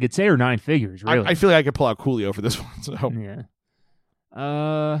guys I could say are 9 figures, really. I feel like I could pull out Coolio for this one. So.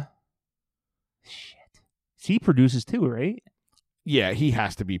 Yeah. Shit. He produces too, right? Yeah, he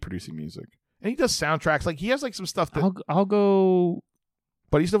has to be producing music. And he does soundtracks. Like he has like some stuff that I'll go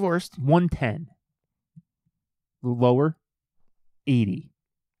but he's divorced. 110. Lower. 80.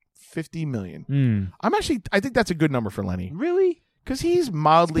 $50 million. I think that's a good number for Lenny. Really? Because he's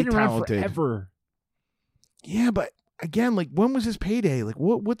mildly talented. Forever. Yeah, but again, like when was his payday? Like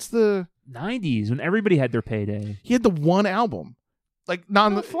what's the 90s when everybody had their payday? He had the one album. Like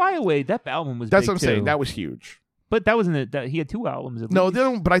Fly Away, that album was That's big what I'm too. saying. That was huge. But that wasn't it. He had 2 albums.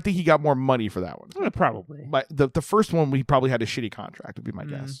 No, but I think he got more money for that one. Probably. But the first one, he probably had a shitty contract, would be my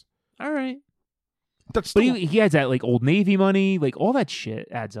guess. All right. That's still... But he has that like Old Navy money, like all that shit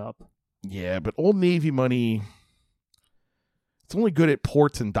adds up. Yeah, but Old Navy money, it's only good at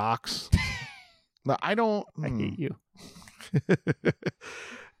ports and docks. No, I don't. I hate you.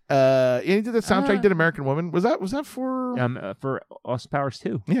 And he did the soundtrack. He did American Woman. Was that for Austin Powers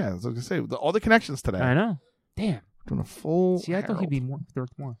too? Yeah, I was gonna say all the connections today. I know. Damn. Doing a full. See, I thought he'd be more.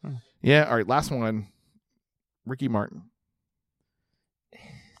 Oh. Yeah. All right. Last one. Ricky Martin.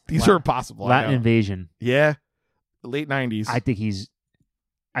 These are impossible. Latin Invasion. Yeah. Late 90s. I think he's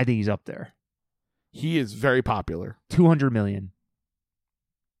up there. He is very popular. 200 million.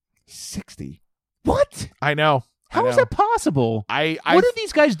 60. What? I know. How is that possible? What are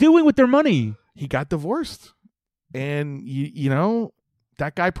these guys doing with their money? He got divorced, and you know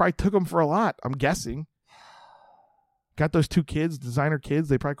that guy probably took him for a lot. I'm guessing. Got those 2 kids, designer kids.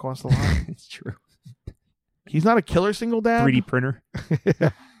 They probably cost a lot. It's true. He's not a killer single dad. 3D printer.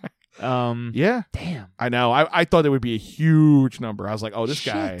 Yeah. Damn. I know. I thought it would be a huge number. I was like, oh, this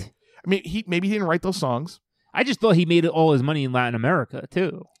Shit. guy. I mean, maybe he didn't write those songs. I just thought he made all his money in Latin America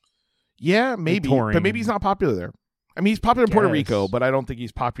too. Yeah, maybe. But maybe he's not popular there. I mean, he's popular in Puerto Rico, but I don't think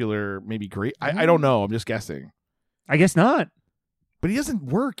he's popular. Maybe great. I don't know. I'm just guessing. I guess not. But he doesn't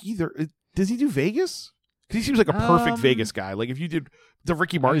work either. Does he do Vegas? Because he seems like a perfect Vegas guy. Like if you did the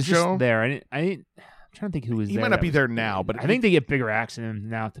Ricky Martin show there, I'm trying to think who was there. He might not be there now, but I think they get bigger acts in him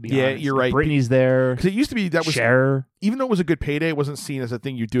now. To be honest, yeah, you're right. Britney's there because it used to be that was Cher. Even though it was a good payday, it wasn't seen as a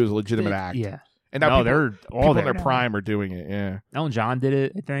thing you do as a legitimate act. Yeah, and now they're all people in their prime are doing it. Yeah, Elton John did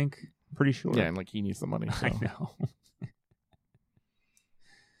it. I think pretty sure. Yeah, and like he needs the money. So. I know.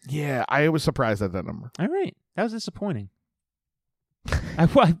 Yeah, I was surprised at that number. All right, that was disappointing. I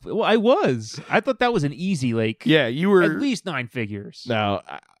was. I thought that was an easy Yeah, you were at least 9 figures. No,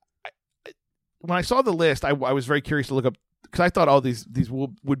 when I saw the list, I was very curious to look up because I thought all these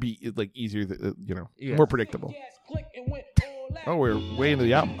would be like easier, more predictable. Oh, we're way into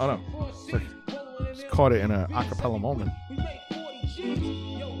the album. Oh no, just caught it in a acapella moment.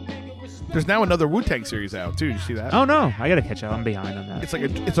 There's now another Wu-Tang series out too. Did you see that? Oh no, I gotta catch up. I'm behind on that.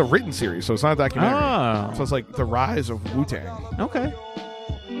 It's a written series, so it's not a documentary. Oh. So it's like the rise of Wu-Tang. Okay.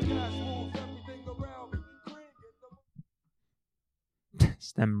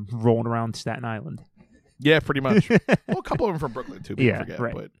 It's them rolling around Staten Island. Yeah, pretty much. Well, a couple of them from Brooklyn too. Yeah, forget,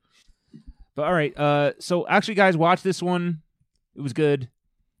 right. But all right. So actually, guys, watch this one. It was good.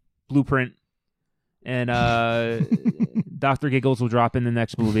 Blueprint. And Dr. Giggles will drop in the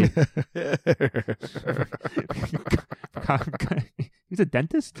next movie. He's a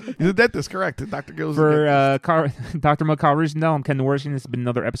dentist? He's a dentist, correct. Dr. Giggles for Dr. McCarver's. No, I'm Ken Worthington. This has been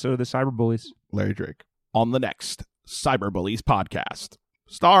another episode of the Cyberbullies. Larry Drake. On the next Cyberbullies podcast,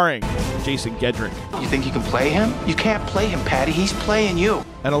 starring Jason Gedrick. You think you can play him? You can't play him, Patty. He's playing you.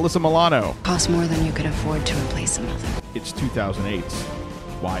 And Alyssa Milano. Costs more than you could afford to replace a mother. It's 2008's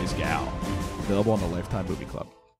Wise Gal. Available on the Lifetime Movie Club.